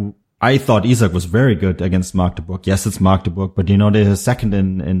 I thought Isak was very good against Magdeburg. Yes, it's Magdeburg, but they're second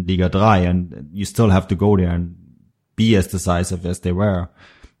in Liga 3, and you still have to go there and be as decisive as they were.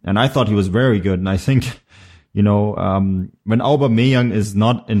 And I thought he was very good. And I think, when Aubameyang is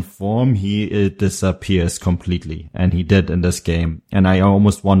not in form, he disappears completely. And he did in this game. And I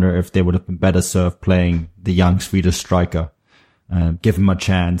almost wonder if they would have been better served playing the young Swedish striker, give him a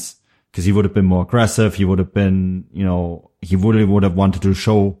chance, because he would have been more aggressive. He would have been, he really would have wanted to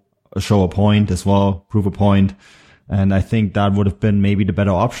show a point as well, prove a point. And I think that would have been maybe the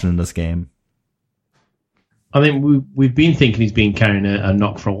better option in this game. I think we've been thinking he's been carrying a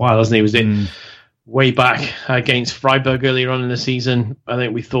knock for a while, hasn't he? Was it way back against Freiburg earlier on in the season? I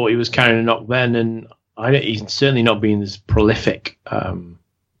think we thought he was carrying a knock then, and he's certainly not been as prolific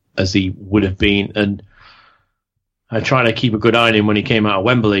as he would have been. And I tried to keep a good eye on him when he came out of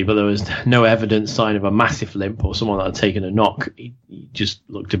Wembley, but there was no evident sign of a massive limp or someone that had taken a knock. He just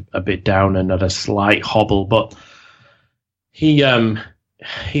looked a bit down and had a slight hobble, but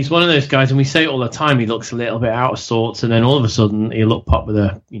he's one of those guys, and we say it all the time, he looks a little bit out of sorts, and then all of a sudden he'll look up with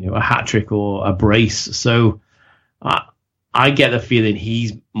a hat-trick or a brace. So I get the feeling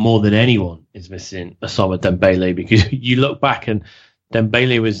he's more than anyone is missing Ousmane Dembele, because you look back and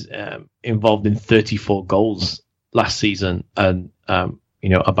Dembele was involved in 34 goals last season, and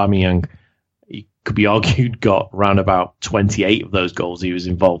Aubameyang, he could be argued, got around about 28 of those goals he was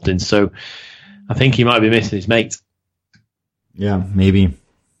involved in. So I think he might be missing his mate. Yeah, maybe.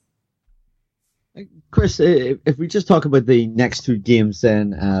 Chris, if we just talk about the next two games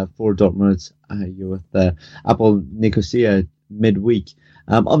then for Dortmund, you're with Apple Nicosia midweek.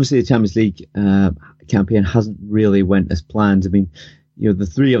 Obviously, the Champions League campaign hasn't really went as planned. I mean, the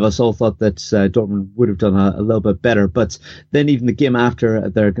three of us all thought that Dortmund would have done a little bit better, but then even the game after,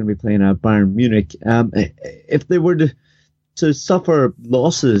 they're going to be playing Bayern Munich. If they were to suffer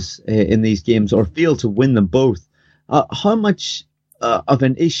losses in these games or fail to win them both, how much of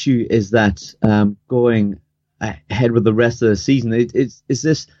an issue is that going ahead with the rest of the season? Is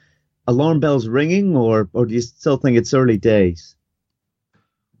this alarm bells ringing, or do you still think it's early days?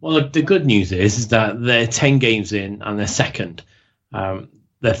 Well, the good news is that they're 10 games in and they're second.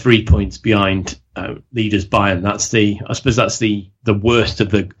 They're 3 points behind leaders Bayern. I suppose that's the worst of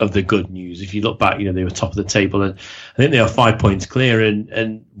the good news. If you look back, they were top of the table, and I think they are 5 points clear,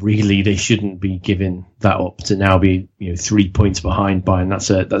 and really they shouldn't be giving that up to now be 3 points behind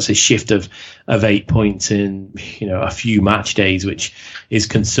Bayern. That's a shift of 8 points in a few match days, which is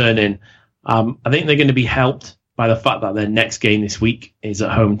concerning. I think they're going to be helped by the fact that their next game this week is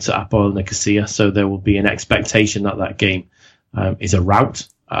at home to Apoel Nicosia, so there will be an expectation that game is a rout.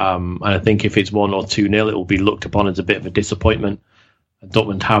 And I think if it's 1 or 2-0, it will be looked upon as a bit of a disappointment.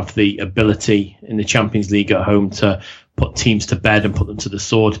 Dortmund have the ability in the Champions League at home to put teams to bed and put them to the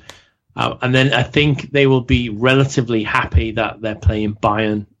sword. And then I think they will be relatively happy that they're playing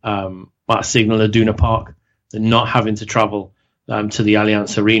Bayern at Signal Iduna Park. They're not having to travel to the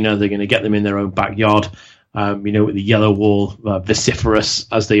Allianz Arena. They're going to get them in their own backyard. With the yellow wall, vociferous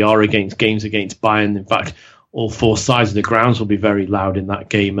as they are against games against Bayern. In fact, all four sides of the grounds will be very loud in that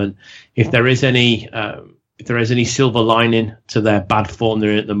game. And if there is any silver lining to their bad form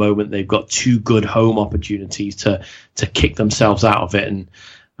they're in at the moment, they've got 2 good home opportunities to kick themselves out of it. And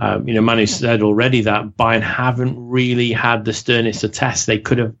Manu said already that Bayern haven't really had the sternest of tests. They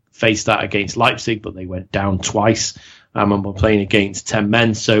could have faced that against Leipzig, but they went down twice and were playing against 10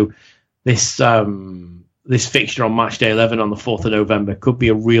 men. So this fixture on match day 11 on the 4th of November could be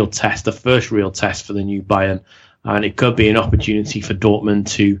a real test, the first real test for the new Bayern. And it could be an opportunity for Dortmund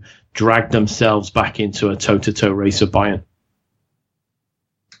to drag themselves back into a toe-to-toe race with Bayern.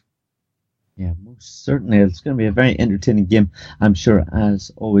 Yeah, most certainly. It's going to be a very entertaining game, I'm sure,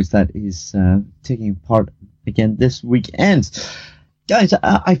 as always, that is taking part again this weekend. Guys,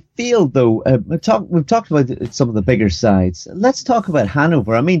 I feel, though, we've talked about some of the bigger sides. Let's talk about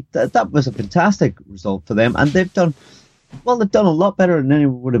Hanover. I mean, that was a fantastic result for them, and they've done a lot better than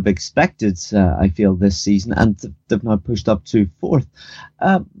anyone would have expected, I feel, this season, and they've now pushed up to 4th.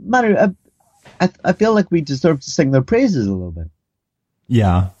 Manu, I feel like we deserve to sing their praises a little bit.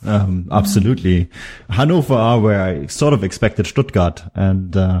 Yeah, absolutely. Hanover are where I sort of expected Stuttgart,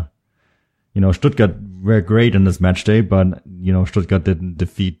 and Stuttgart were great in this match day, but, Stuttgart didn't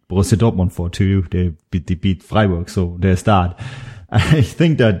defeat Borussia Dortmund 4-2. They beat Freiburg, so there's that. I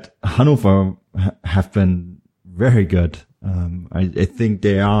think that Hannover have been very good. I think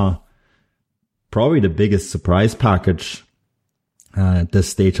they are probably the biggest surprise package at this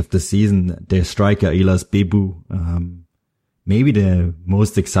stage of the season. Their striker, Elas Bebu, maybe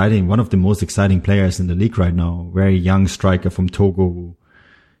one of the most exciting players in the league right now. Very young striker from Togo,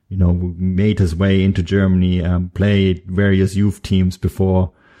 who made his way into Germany, played various youth teams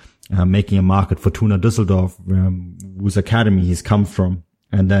before making a mark at Fortuna Düsseldorf, whose academy he's come from.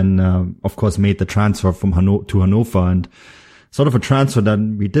 And then, of course, made the transfer from to Hannover, and sort of a transfer that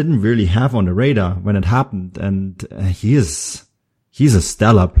we didn't really have on the radar when it happened. And he's a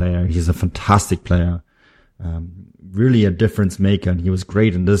stellar player. He's a fantastic player. Really a difference maker. And he was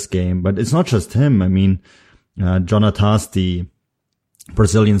great in this game. But it's not just him. I mean, Jonatas, the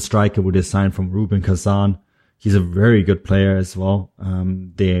Brazilian striker who they signed from Rubin Kazan, he's a very good player as well.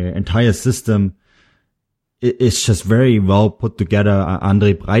 Their entire system is just very well put together.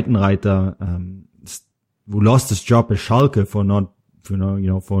 André Breitenreiter, who lost his job at Schalke for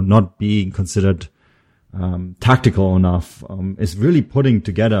not being considered tactical enough, is really putting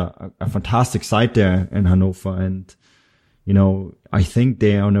together a fantastic side there in Hannover. And, I think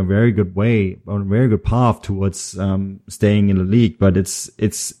they're on a very good path towards staying in the league, but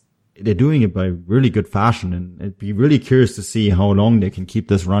they're doing it by really good fashion. And it'd be really curious to see how long they can keep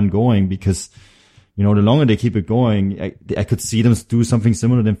this run going, because the longer they keep it going, I could see them do something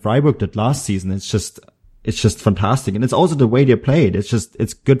similar than Freiburg did last season. It's just fantastic. And it's also the way they played.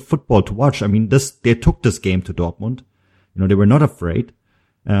 It's good football to watch. I mean, they took this game to Dortmund. They were not afraid.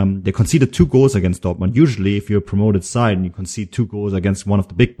 They conceded 2 goals against Dortmund. Usually, if you're a promoted side and you concede 2 goals against one of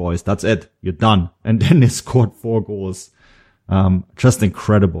the big boys, that's it. You're done. And then they scored 4 goals. Just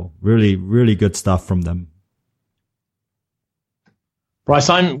incredible. Really, really good stuff from them. Bryce,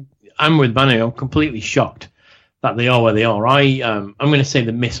 I'm with Manu. I'm completely shocked that they are where they are. I'm going to say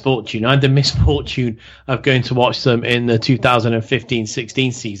the misfortune. I had the misfortune of going to watch them in the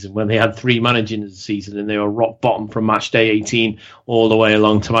 2015-16 season when they had 3 managers in the season and they were rock bottom from match day 18 all the way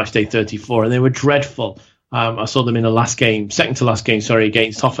along to match day 34, and they were dreadful. I saw them in the second to last game,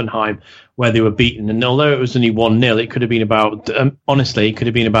 against Hoffenheim, where they were beaten. And although it was only 1-0, it could have been about, honestly, it could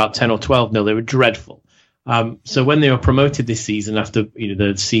have been about 10 or 12-0. They were dreadful. So when they were promoted this season, after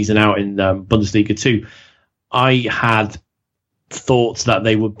the season out in Bundesliga 2, I had thoughts that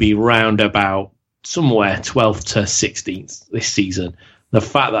they would be round about somewhere 12th to 16th this season. The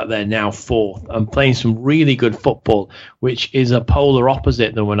fact that they're now 4th and playing some really good football, which is a polar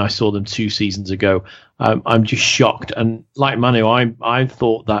opposite than when I saw them 2 seasons ago, I'm just shocked. And like Manu, I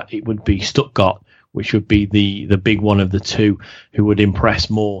thought that it would be Stuttgart, which would be the big one of the two who would impress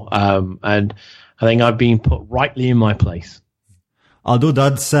more. And I think I've been put rightly in my place. Although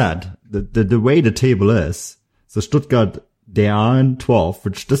that said, the way the table is, so Stuttgart, they are in 12th,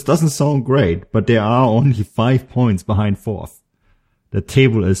 which just doesn't sound great, but they are only 5 points behind 4th. The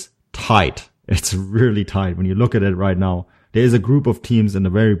table is tight. It's really tight. When you look at it right now, there is a group of teams in the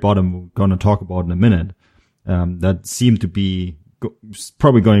very bottom we're going to talk about in a minute, that seem to be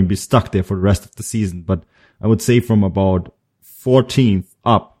probably going to be stuck there for the rest of the season. But I would say from about 14th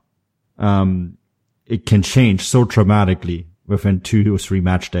up, it can change so dramatically within 2 or 3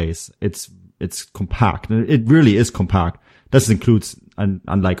 match days. It's compact. It really is compact. This includes,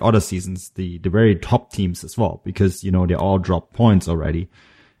 unlike other seasons, the very top teams as well, because, they all dropped points already.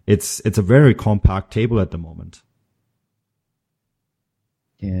 It's a very compact table at the moment.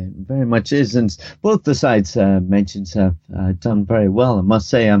 Yeah, very much is. And both the sides mentioned have done very well, I must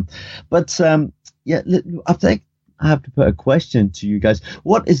say. I think I have to put a question to you guys.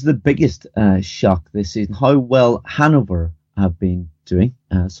 What is the biggest shock this season? How well Hannover have been doing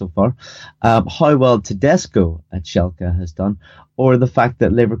so far, how well Tedesco at Schalke has done, or the fact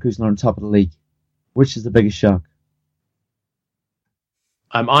that Leverkusen are on top of the league? Which is the biggest shock?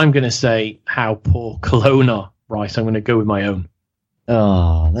 I'm going to say how poor Cologne are, Bryce. I'm going to go with my own.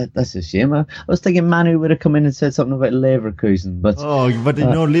 Oh, that's a shame. I was thinking Manu would have come in and said something about Leverkusen, but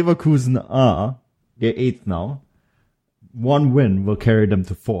Leverkusen they're 8th now. 1 win will carry them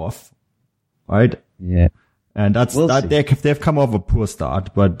to 4th, right? Yeah. And they've come off a poor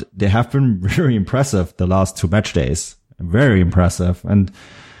start, but they have been very impressive the last 2 match days. Very impressive. And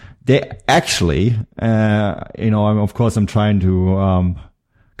they actually, I'm trying to,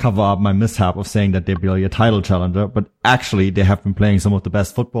 cover up my mishap of saying that they'll be a title challenger, but actually they have been playing some of the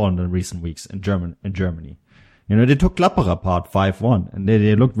best football in the recent weeks in Germany. They took Gladbach apart 5-1, and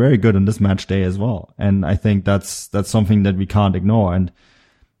they looked very good on this match day as well. And I think that's something that we can't ignore. And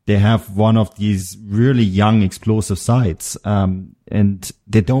they have one of these really young, explosive sides, and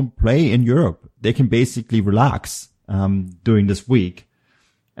they don't play in Europe. They can basically relax, during this week.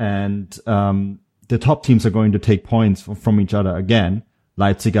 And, the top teams are going to take points from each other again.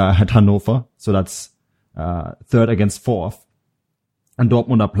 Leipzig are at Hannover. So that's, third against fourth. And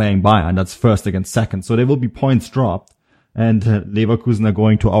Dortmund are playing Bayern. That's first against second. So there will be points dropped. And Leverkusen are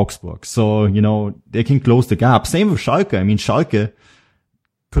going to Augsburg. So, they can close the gap. Same with Schalke. I mean, Schalke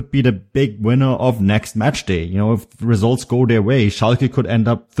could be the big winner of next match day. If the results go their way, Schalke could end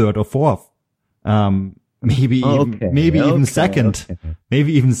up third or fourth. Maybe even second. Okay.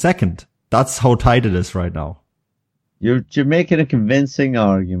 Maybe even second. That's how tight it is right now. You're making a convincing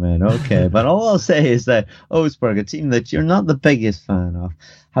argument, okay. But all I'll say is that Augsburg, a team that you're not the biggest fan of,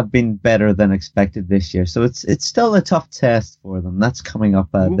 have been better than expected this year. So it's still a tough test for them. That's coming up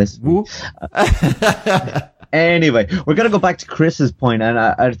this week. Anyway, we're going to go back to Chris's point, and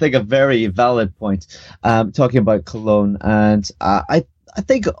I think a very valid point, talking about Cologne. And I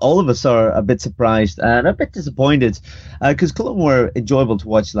think all of us are a bit surprised and a bit disappointed, because Cologne were enjoyable to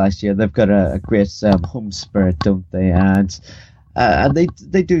watch last year. They've got a great home spirit, don't they? And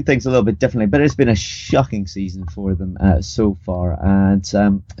they do things a little bit differently, but it's been a shocking season for them so far. And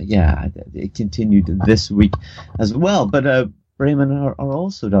it continued this week as well. But Bremen are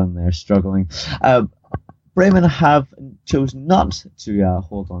also down there struggling. Bremen have chosen not to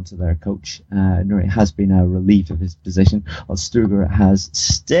hold on to their coach. Nuri has been relieved of his position, while Stöger has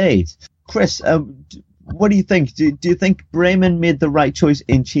stayed. Chris, what do you think? Do you think Bremen made the right choice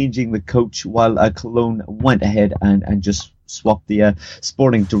in changing the coach, while Cologne went ahead and just swapped the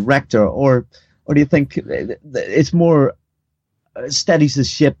sporting director? Or do you think it's more steadies the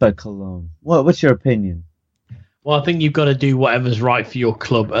ship at Cologne? What's your opinion? Well, I think you've got to do whatever's right for your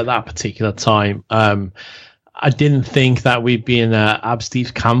club at that particular time. I didn't think that we'd be in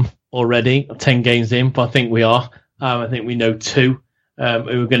Abstiegskampf camp already, 10 games in, but I think we are. I think we know 2 who are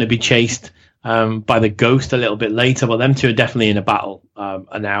going to be chased by the Ghost a little bit later, but them 2 are definitely in a battle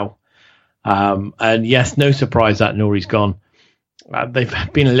now. And yes, no surprise that Nuri's gone. They've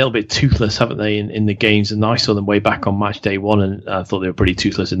been a little bit toothless, haven't they, in the games? And I saw them way back on match day 1, and I thought they were pretty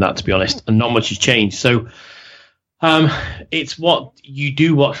toothless in that, to be honest. And not much has changed. So it's what you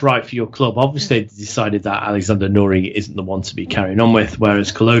do, what's right for your club. Obviously, they decided that Alexander Nuri isn't the one to be carrying on with,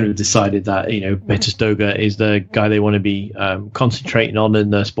 whereas Cologne have decided that, Peter Stöger is the guy they want to be concentrating on,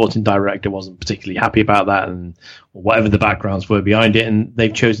 and the sporting director wasn't particularly happy about that, and whatever the backgrounds were behind it, and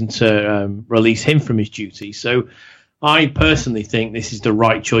they've chosen to release him from his duties. So I personally think this is the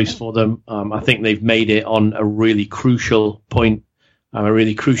right choice for them. I think they've made it on a really crucial point, a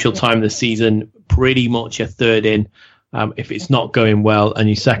really crucial time of the season, pretty much a third in. If it's not going well and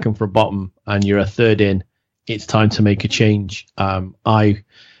you're second from bottom and you're a third in, it's time to make a change. I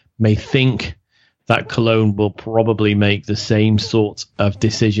may think that Cologne will probably make the same sort of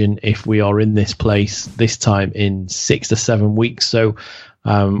decision if we are in this place this time in 6 to 7 weeks. So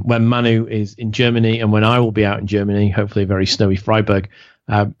when Manu is in Germany and when I will be out in Germany, hopefully a very snowy Freiburg,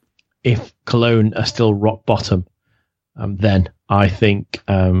 if Cologne are still rock bottom, then I think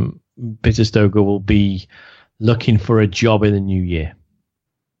Peter Stöger will be looking for a job in the new year.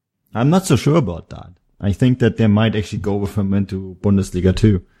 I'm not so sure about that. I think that they might actually go with him into Bundesliga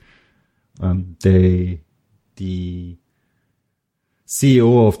too. The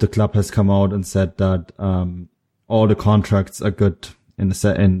CEO of the club has come out and said that all the contracts are good in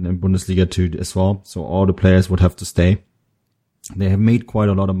Bundesliga too as well. So all the players would have to stay. They have made quite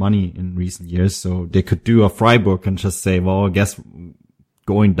a lot of money in recent years, so they could do a Freiburg and just say, well, I guess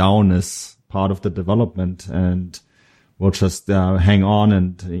going down is part of the development, and we'll just hang on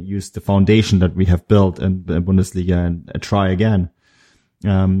and use the foundation that we have built in Bundesliga and try again.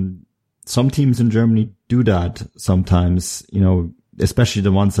 Some teams in Germany do that sometimes, especially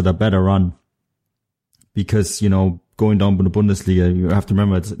the ones that are better run, because, going down in the Bundesliga, you have to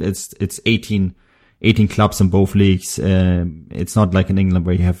remember it's 18 clubs in both leagues. It's not like in England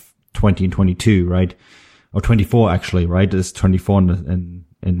where you have 20 and 22, right? Or 24 actually, right? It's 24 in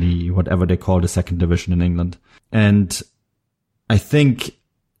the, whatever they call the second division in England. And I think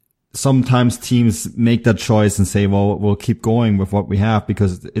sometimes teams make that choice and say, well, we'll keep going with what we have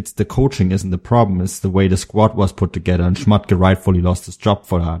because it's the coaching isn't the problem. It's the way the squad was put together, and Schmatke rightfully lost his job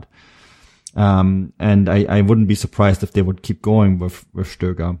for that. And I wouldn't be surprised if they would keep going with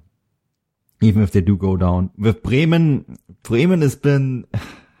Stöger, even if they do go down. With Bremen has been,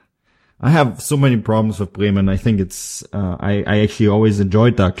 I have so many problems with Bremen. I think it's, I actually always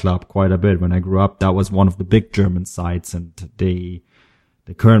enjoyed that club quite a bit. When I grew up, that was one of the big German sides, and they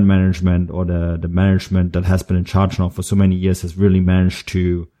current management or the management that has been in charge now for so many years has really managed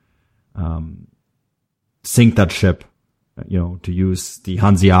to sink that ship, to use the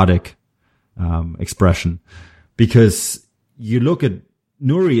Hanseatic expression. Because you look at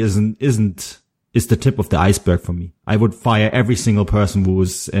Nuri is the tip of the iceberg for me. I would fire every single person who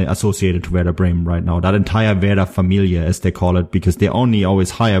is associated to Werder Bremen right now. That entire Werder Familie, as they call it, because they only always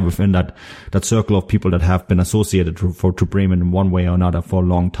hire within that circle of people that have been associated to Bremen in one way or another for a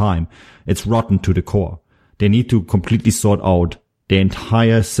long time. It's rotten to the core. They need to completely sort out the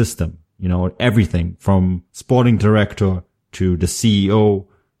entire system. Everything from sporting director to the CEO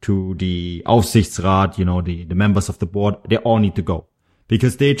to the Aufsichtsrat, the members of the board, they all need to go.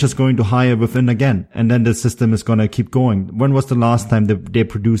 Because they're just going to hire within again, and then the system is going to keep going. When was the last time they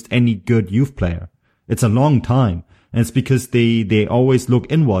produced any good youth player? It's a long time. And it's because they always look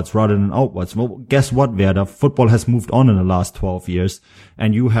inwards rather than outwards. Well, guess what, Werder? Football has moved on in the last 12 years,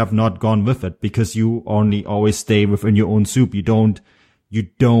 and you have not gone with it because you only always stay within your own soup. You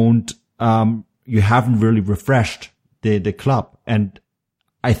haven't really refreshed the club. And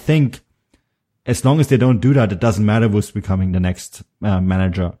I think as long as they don't do that, it doesn't matter who's becoming the next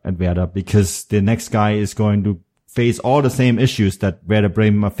manager at Werder, because the next guy is going to face all the same issues that Werder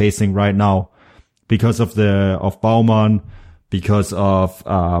Bremen are facing right now because of Baumann, because of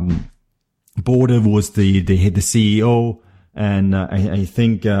Bode, who was the CEO, and I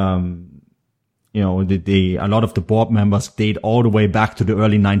think a lot of the board members date all the way back to the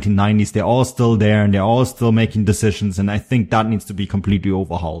early 1990s. They're all still there and they're all still making decisions, and I think that needs to be completely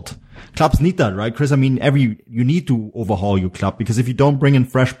overhauled. Clubs need that, right, Chris? I mean, you need to overhaul your club, because if you don't bring in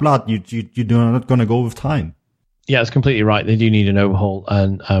fresh blood, you're not going to go with time. Yeah, it's completely right. They do need an overhaul,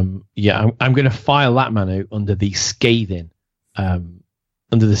 and I'm going to file that, Manu, under the scathing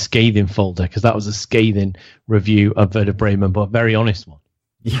folder, because that was a scathing review of Werder Bremen, but a very honest one.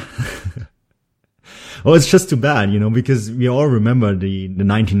 Yeah. Oh, it's just too bad, because we all remember the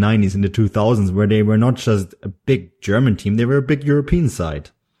 1990s and the 2000s, where they were not just a big German team, they were a big European side.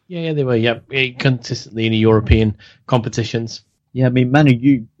 Yeah, they were. Yeah, consistently in the European competitions. Yeah, I mean, Manu,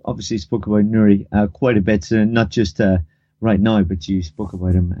 you obviously spoke about Nuri quite a bit, not just right now, but you spoke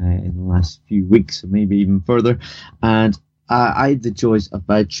about him in the last few weeks, or maybe even further. And I had the choice of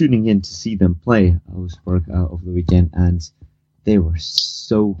tuning in to see them play Augsburg over the weekend, and they were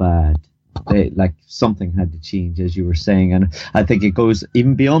so bad. Something had to change, as you were saying, and I think it goes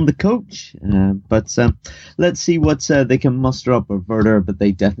even beyond the coach. But let's see what they can muster up of Werder, but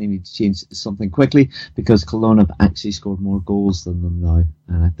they definitely need to change something quickly, because Cologne have actually scored more goals than them now,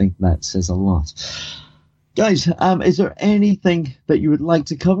 and I think that says a lot. Guys, is there anything that you would like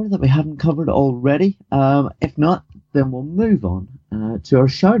to cover that we haven't covered already? If not, then we'll move on to our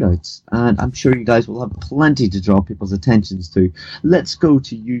shout-outs, and I'm sure you guys will have plenty to draw people's attentions to. Let's go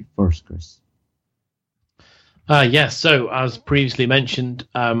to you first, Chris. Yes, so as previously mentioned,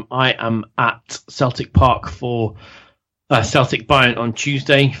 I am at Celtic Park for Celtic Bayern on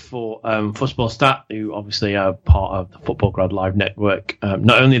Tuesday for Football Stat, who obviously are part of the Football Grad Live network.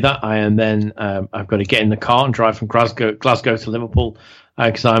 Not only that, I am then I've got to get in the car and drive from Glasgow to Liverpool,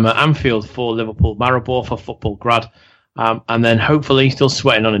 because I'm at Anfield for Liverpool Maribor for Football Grad. And then hopefully still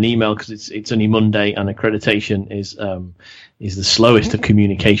sweating on an email, because it's only Monday, and accreditation is the slowest of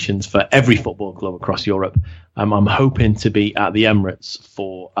communications for every football club across Europe. I'm hoping to be at the Emirates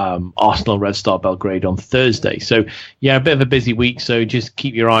for Arsenal Red Star Belgrade on Thursday. So yeah, a bit of a busy week. So just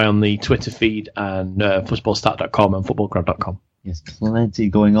keep your eye on the Twitter feed and footballstat.com and footballgrad.com. Yes, plenty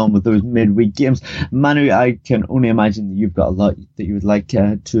going on with those midweek games. Manu, I can only imagine that you've got a lot that you would like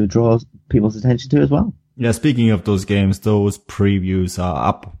to draw people's attention to as well. Yeah, speaking of those games, those previews are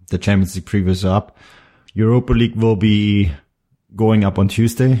up. The Champions League previews are up. Europa League will be going up on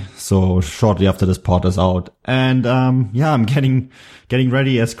Tuesday, so shortly after this pod is out. And I'm getting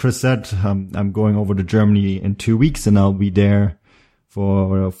ready, as Chris said. I'm going over to Germany in 2 weeks, and I'll be there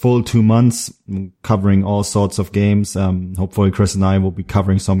for a full 2 months, covering all sorts of games. Hopefully Chris and I will be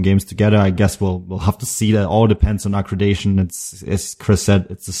covering some games together. I guess we'll have to see. That all depends on accreditation. It's, as Chris said,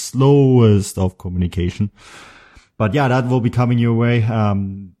 it's the slowest of communication. But yeah, that will be coming your way.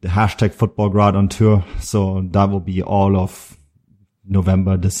 The hashtag FootballGrad on tour. So that will be all of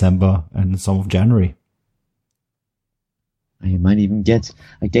November, December, and some of January. You might even get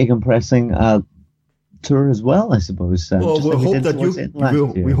a gegenpressing tour as well, I suppose. Well,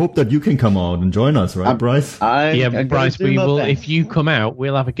 we hope that you can come out and join us, right, Bryce? Bryce, we will. If you come out,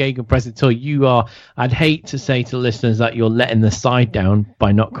 we'll have a gegenpressing tour. I'd hate to say to listeners that you're letting the side down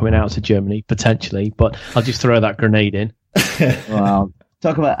by not coming out to Germany, potentially, but I'll just throw that grenade in. Well,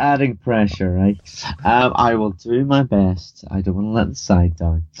 Talk about adding pressure, right? I will do my best. I don't want to let the side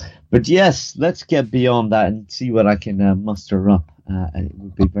down. But yes, let's get beyond that and see what I can muster up. It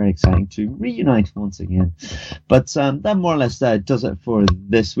would be very exciting to reunite once again. But that more or less does it for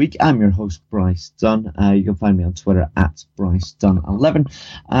this week. I'm your host, Bryce Dunn. You can find me on Twitter at BryceDunn11.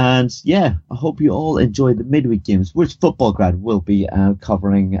 And yeah, I hope you all enjoy the midweek games, which Football Grad will be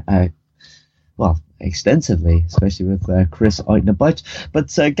covering, extensively, especially with Chris out and about.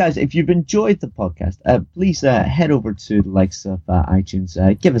 But guys, if you've enjoyed the podcast, please head over to the likes of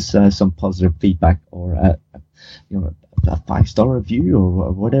iTunes, give us some positive feedback or a 5-star review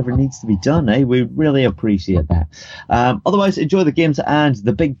or whatever needs to be done. We really appreciate that. Otherwise, enjoy the games and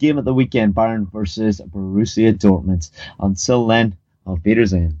the big game of the weekend, Bayern versus Borussia Dortmund. Until then, auf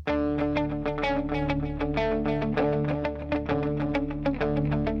Wiedersehen.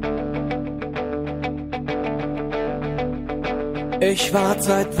 Ich warte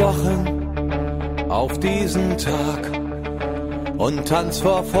seit Wochen auf diesen Tag und tanz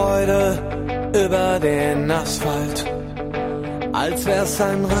vor Freude über den Asphalt. Als wär's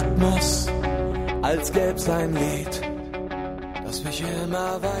ein Rhythmus, als gäb's ein Lied, das mich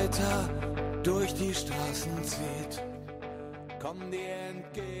immer weiter durch die Straßen zieht. Komm dir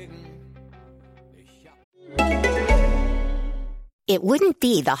entgegen. It wouldn't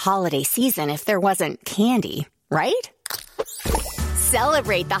be the holiday season if there wasn't candy, right?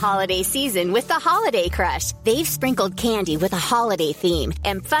 Celebrate the holiday season with the Holiday Crush. They've sprinkled candy with a holiday theme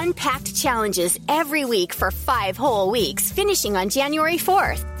and fun-packed challenges every week for 5 whole weeks, finishing on January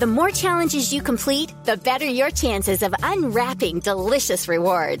 4th. The more challenges you complete, the better your chances of unwrapping delicious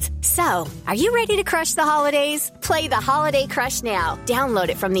rewards. So, are you ready to crush the holidays? Play the Holiday Crush now. Download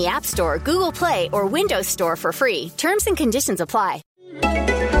it from the App Store, Google Play, or Windows Store for free. Terms and conditions apply.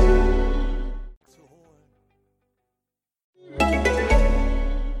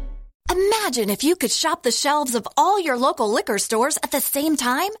 Imagine if you could shop the shelves of all your local liquor stores at the same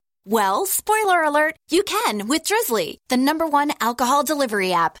time. Well, spoiler alert, you can with Drizzly, the #1 alcohol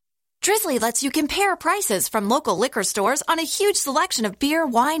delivery app. Drizzly lets you compare prices from local liquor stores on a huge selection of beer,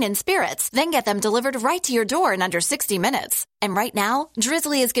 wine, and spirits, then get them delivered right to your door in under 60 minutes. And right now,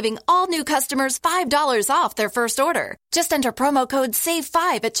 Drizzly is giving all new customers $5 off their first order. Just enter promo code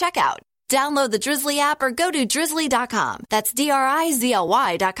SAVE5 at checkout. Download the Drizzly app or go to drizzly.com. That's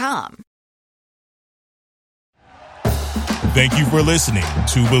DRIZLY.com. Thank you for listening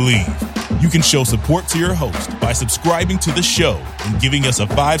to Believe. You can show support to your host by subscribing to the show and giving us a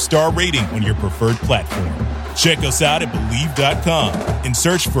 5-star rating on your preferred platform. Check us out at Believe.com and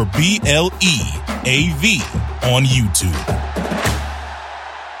search for BLEAV on YouTube.